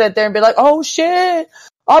faction would sit there and be like, oh shit,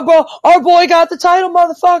 our boy got the title,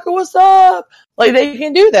 motherfucker, what's up? Like they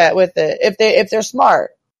can do that with it if they're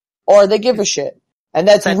smart or they give a shit. And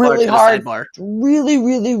that's really hard. Really,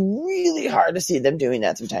 really, really hard to see them doing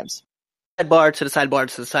that sometimes. Sidebar to the sidebar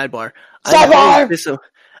to the sidebar.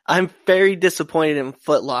 I'm very disappointed in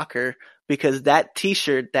Foot Locker because that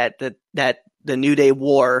T-shirt that the New Day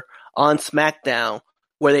wore on SmackDown,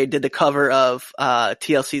 where they did the cover of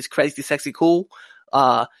TLC's Crazy Sexy Cool,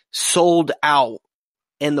 sold out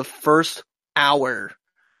in the first hour.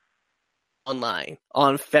 Online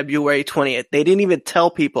on February 20th. They didn't even tell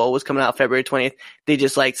people it was coming out February 20th. They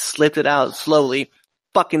just slipped it out slowly.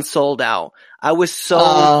 Fucking sold out. I was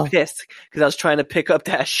so pissed because I was trying to pick up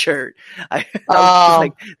that shirt. I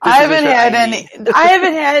haven't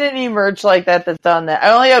had any merch like that that's done that.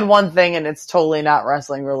 I only had one thing and it's totally not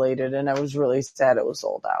wrestling related and I was really sad it was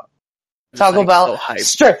sold out. Taco Bell,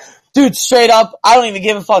 straight up, I don't even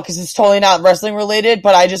give a fuck because it's totally not wrestling related,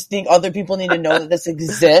 but I just think other people need to know that this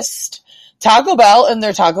exists. Taco Bell and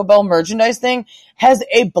their Taco Bell merchandise thing has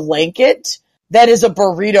a blanket that is a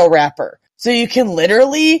burrito wrapper. So you can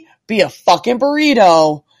literally be a fucking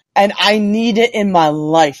burrito and I need it in my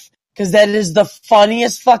life. Cause that is the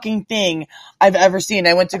funniest fucking thing I've ever seen.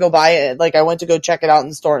 I went to go buy it. I went to go check it out in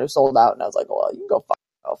the store and it was sold out and I was like, well, you can go fuck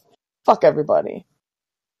yourself. Fuck everybody.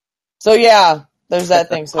 So yeah, there's that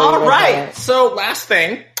thing. So all right. So last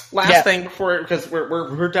thing before, because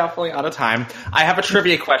we're definitely out of time. I have a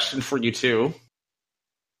trivia question for you two.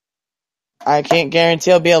 I can't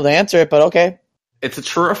guarantee I'll be able to answer it, but okay. It's a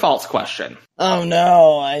true or false question. Oh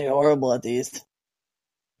no, I'm horrible at these.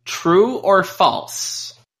 True or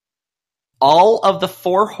false? All of the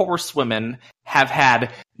 4 horsewomen have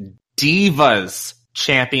had Divas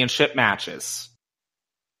Championship matches.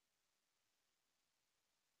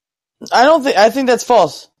 I think that's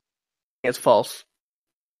false. It's false.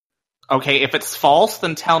 Okay, if it's false,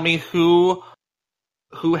 then tell me who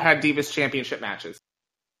had Divas Championship matches.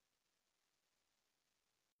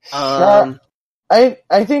 I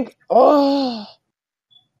think. I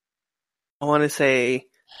want to say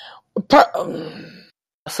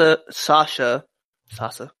Sasha.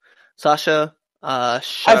 I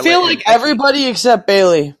feel like everybody except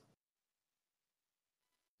Bayley,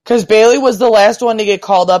 because Bayley was the last one to get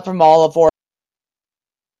called up from all of 4. Is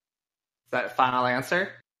that final answer?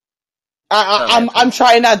 I'm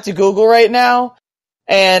trying not to Google right now,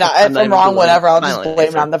 and if I'm wrong, whatever, I'll just blame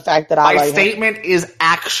it on the fact that my statement is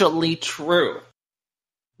actually true.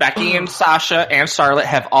 Becky and Sasha and Charlotte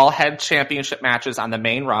have all had championship matches on the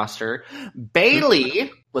main roster.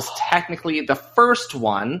 Bayley was technically the first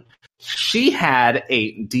one she had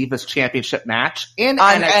a Divas Championship match in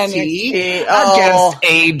On NXT Oh. against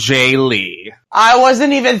AJ Lee. I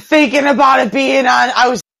wasn't even thinking about it being on. I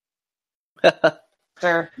was.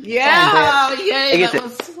 Sure. Yeah,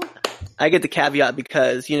 I get the caveat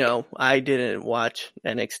because, you know, I didn't watch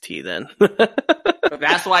NXT then.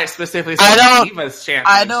 That's why I specifically said Divas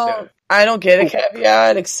Championship. I don't get a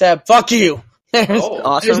caveat except fuck you. There's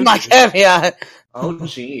Awesome. my caveat. Oh,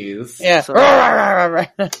 jeez. Yeah. So-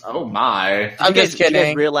 Oh, my. I'm just You guys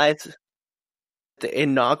kidding. realize the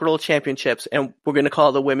inaugural championships, and we're going to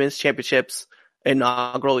call the women's championships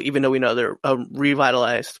inaugural, even though we know they're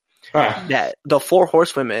revitalized, that the 4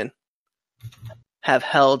 horsewomen have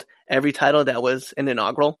held every title that was an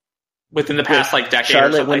inaugural. Within the past, like, decade or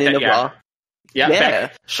Charlotte something winning like the that, Raw. Yeah. Yeah.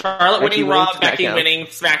 Charlotte Becky winning Raw, winning Becky SmackDown. winning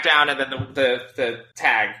SmackDown, and then the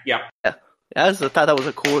tag. Yep. I thought that was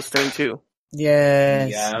the coolest thing too.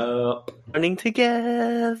 Yes. Yep. Running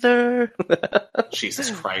together.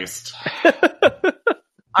 Jesus Christ.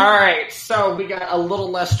 Alright, so we got a little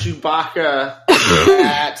less Chewbacca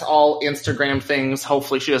at all Instagram things.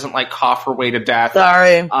 Hopefully she doesn't, like, cough her way to death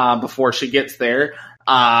Sorry. before she gets there.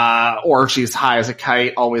 Or she's high as a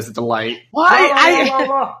kite, always a delight.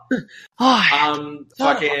 Why? Fucking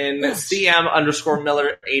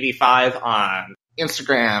CM_Miller85 on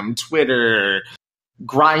Instagram, Twitter,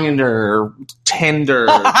 Grindr, Tinder,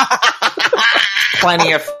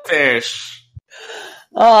 Plenty of Fish,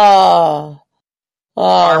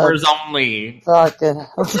 Farmers Only. Fucking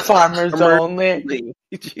farmers only.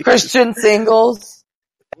 Christian singles.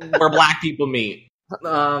 Where black people meet.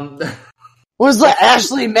 Was like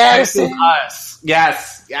Ashley Madison? Us.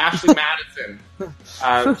 Yes, Ashley Madison.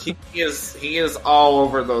 He is all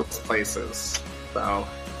over those places. So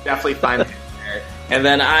definitely find him there. And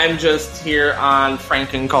then I'm just here on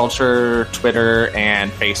Frankenculture, Twitter, and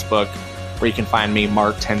Facebook, where you can find me,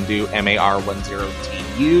 Mark Tendu,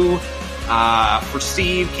 MAR10TU. For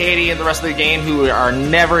Steve, Katie, and the rest of the gang who are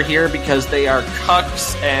never here because they are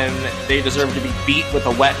cucks and they deserve to be beat with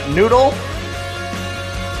a wet noodle.